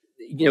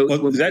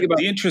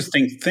 The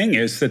interesting thing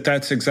is that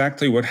that's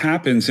exactly what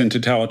happens in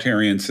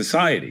totalitarian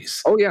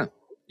societies. Oh, yeah.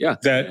 Yeah.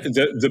 That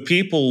the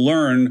people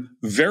learn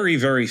very,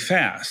 very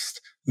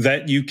fast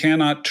that you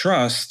cannot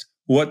trust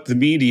what the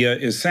media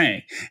is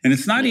saying. And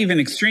it's not even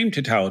extreme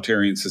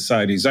totalitarian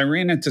societies. I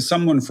ran into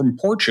someone from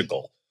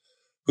Portugal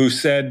who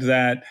said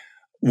that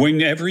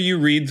whenever you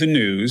read the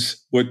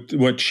news,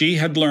 what she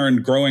had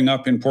learned growing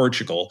up in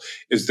Portugal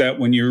is that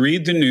when you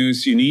read the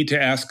news, you need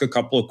to ask a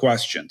couple of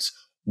questions.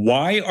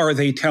 Why are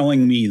they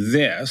telling me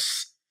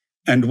this?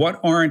 And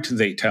what aren't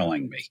they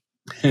telling me?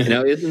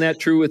 Now, isn't that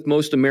true with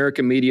most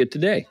American media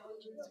today?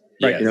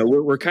 Right. Yes.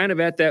 We're kind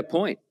of at that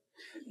point.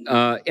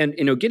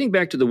 And getting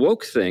back to the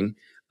woke thing,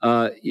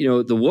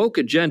 the woke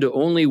agenda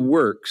only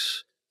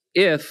works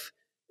if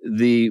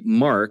the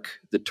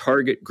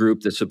target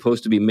group that's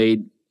supposed to be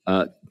made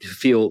to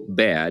feel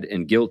bad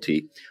and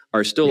guilty,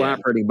 are still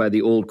operating by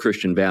the old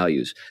Christian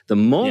values. The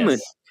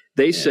moment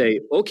they say,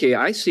 okay,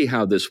 I see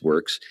how this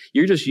works,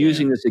 you're just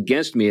using this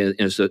against me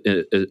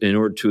in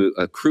order to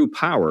accrue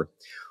power.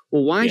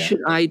 Well, why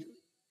should I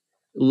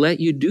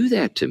let you do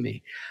that to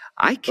me?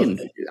 I can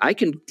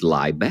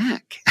lie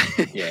back,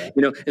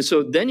 and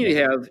so then you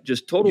have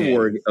just total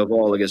war of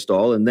all against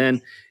all. And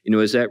then,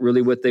 is that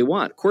really what they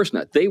want? Of course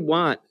not. They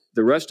want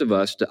the rest of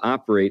us to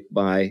operate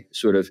by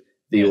sort of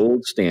the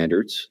old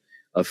standards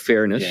of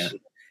fairness,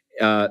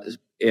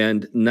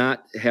 and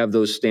not have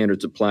those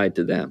standards applied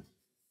to them.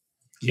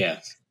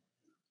 Yes.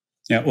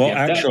 Yeah. Well,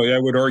 actually, I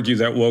would argue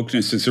that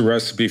wokeness is a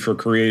recipe for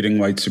creating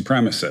white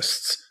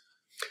supremacists.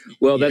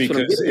 Well, that's what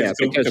I'm getting at.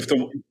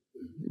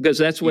 Because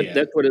that's what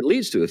it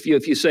leads to. If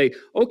you say,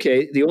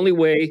 okay, the only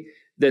way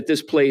that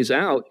this plays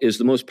out is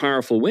the most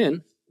powerful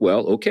win,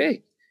 well,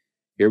 okay,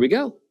 here we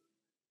go.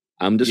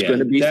 I'm just going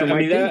to be for my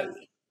team.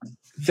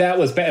 That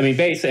was,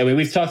 basically,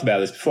 we've talked about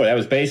this before. That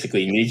was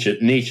basically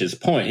Nietzsche's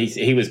point.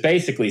 He was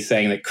basically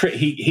saying that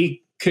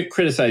he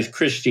criticized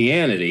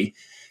Christianity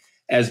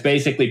as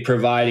basically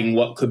providing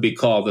what could be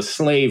called the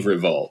slave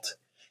revolt.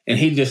 And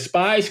he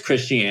despised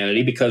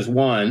Christianity because,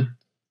 one,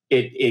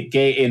 it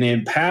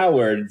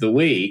empowered the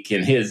weak,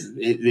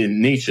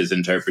 in Nietzsche's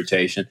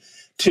interpretation,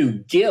 to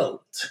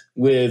guilt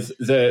with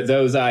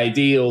those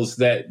ideals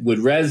that would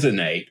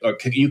resonate, or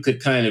you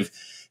could kind of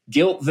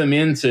guilt them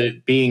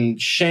into being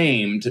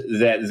shamed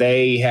that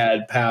they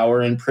had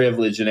power and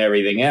privilege and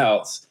everything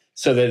else,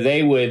 so that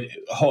they would,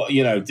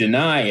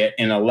 deny it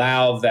and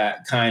allow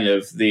that kind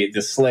of the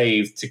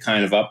slave to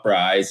kind of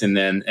uprise and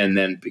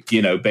then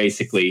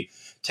basically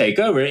take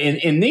over.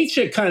 And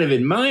Nietzsche kind of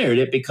admired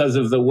it because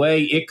of the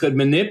way it could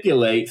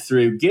manipulate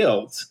through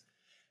guilt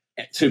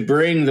to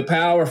bring the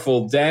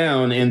powerful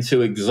down and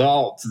to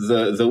exalt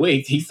the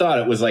weak. He thought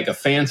it was like a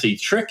fancy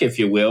trick, if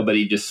you will, but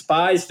he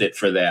despised it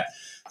for that.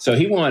 So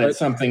he wanted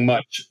something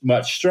much,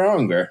 much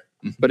stronger.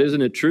 But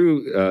isn't it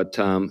true,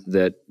 Tom,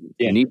 that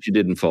Nietzsche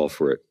didn't fall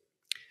for it?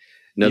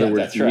 In other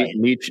words,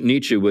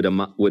 Nietzsche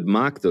would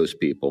mock those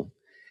people.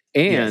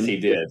 And he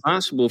did. It's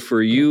possible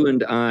for you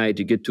and I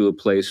to get to a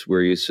place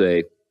where you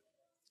say,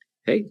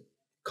 hey,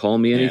 call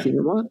me anything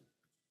you want.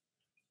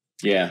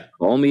 Yeah.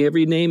 Call me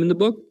every name in the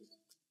book.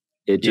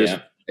 It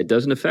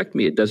doesn't affect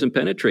me. It doesn't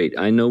penetrate.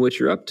 I know what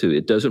you're up to.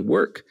 It doesn't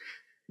work.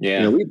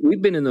 Yeah.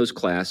 We've been in those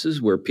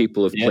classes where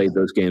people have played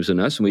those games on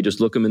us, and we just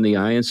look them in the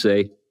eye and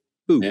say,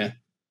 "Ooh." Yeah.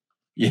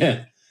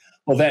 Yeah.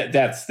 Well,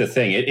 that's the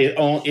thing. It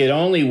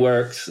only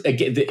works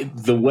again,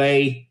 the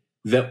way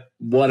that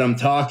what I'm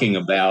talking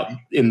about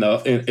in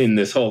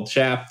this whole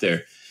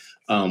chapter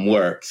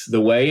works.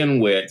 The way in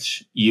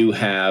which you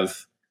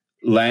have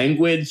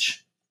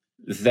language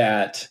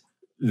that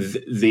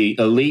the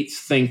elites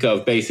think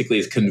of basically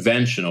as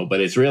conventional, but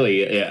it's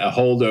really a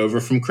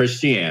holdover from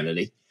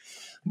Christianity.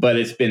 but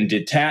it's been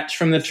detached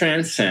from the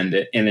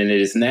transcendent, and it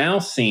is now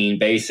seen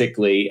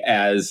basically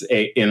as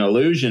an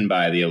illusion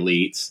by the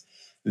elites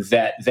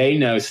that they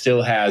know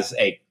still has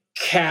a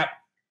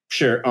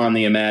capture on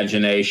the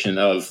imagination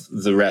of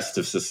the rest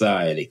of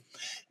society.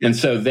 And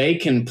so they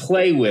can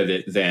play with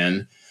it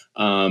then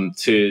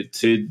to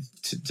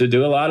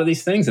do a lot of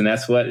these things. And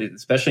that's what,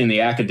 especially in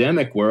the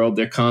academic world,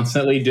 they're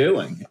constantly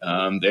doing.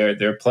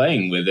 They're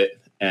playing with it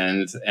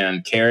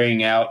and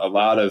carrying out a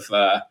lot of,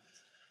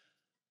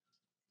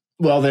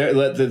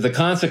 the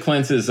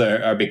consequences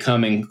are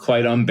becoming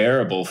quite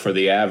unbearable for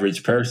the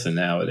average person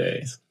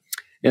nowadays.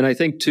 And I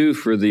think too,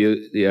 for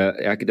the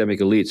academic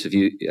elites,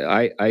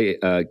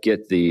 I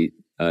get the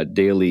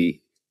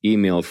daily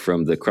email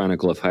from the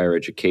Chronicle of Higher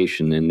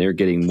Education, and they're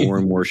getting more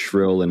and more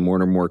shrill and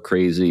more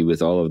crazy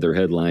with all of their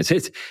headlines.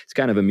 It's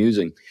kind of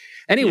amusing.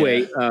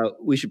 Anyway,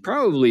 we should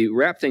probably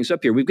wrap things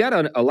up here. We've got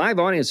a live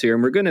audience here,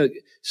 and we're going to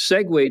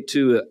segue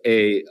to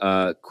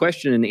a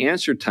question and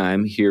answer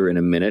time here in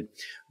a minute.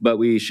 But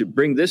we should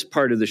bring this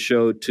part of the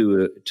show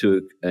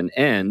to an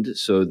end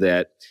so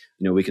that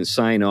we can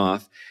sign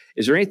off.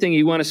 Is there anything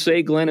you want to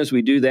say, Glenn, as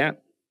we do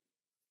that?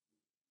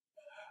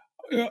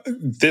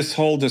 This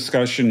whole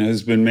discussion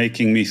has been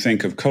making me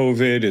think of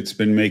COVID. It's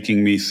been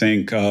making me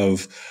think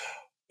of,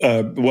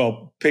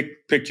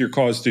 pick your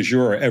cause du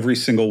jour. Every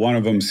single one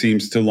of them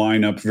seems to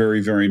line up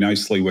very, very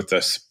nicely with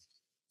this.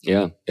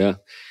 Yeah.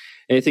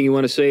 Anything you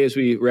want to say as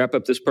we wrap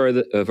up this part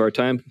of our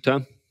time,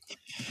 Tom?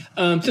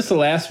 Just the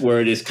last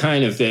word is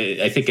kind of,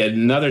 I think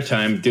another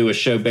time do a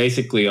show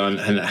basically on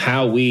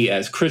how we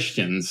as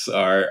Christians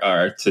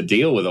are to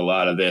deal with a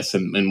lot of this.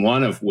 And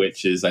one of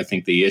which is, I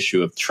think, the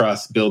issue of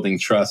trust, building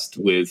trust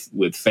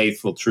with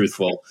faithful,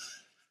 truthful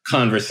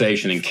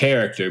conversation and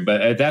character.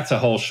 But that's a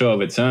whole show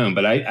of its own.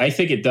 But I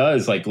think it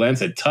does, like Glenn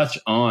said, touch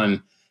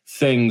on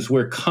things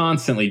we're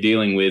constantly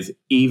dealing with,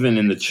 even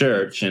in the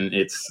church and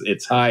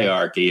its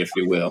hierarchy, if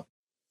you will.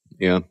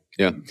 Yeah.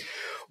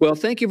 Well,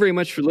 thank you very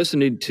much for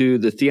listening to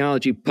the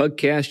Theology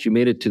Podcast. You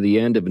made it to the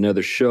end of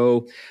another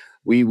show.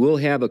 We will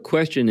have a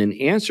question and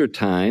answer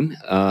time,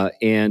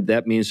 and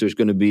that means there's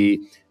going to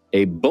be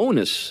a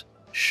bonus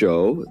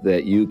show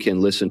that you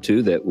can listen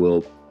to that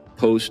will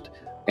post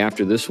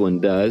after this one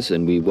does,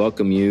 and we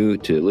welcome you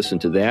to listen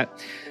to that.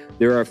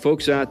 There are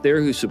folks out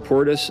there who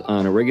support us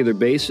on a regular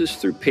basis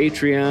through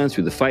Patreon,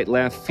 through the Fight,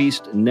 Laugh,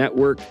 Feast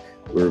Network.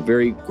 We're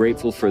very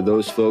grateful for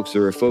those folks.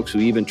 There are folks who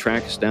even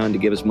track us down to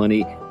give us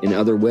money in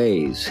other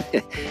ways.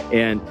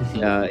 And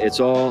it's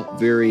all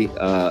very,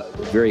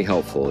 very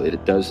helpful.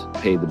 It does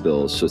pay the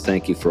bills. So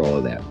thank you for all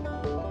of that.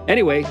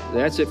 Anyway,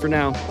 that's it for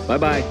now.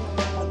 Bye-bye.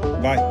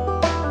 Bye.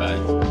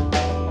 Bye.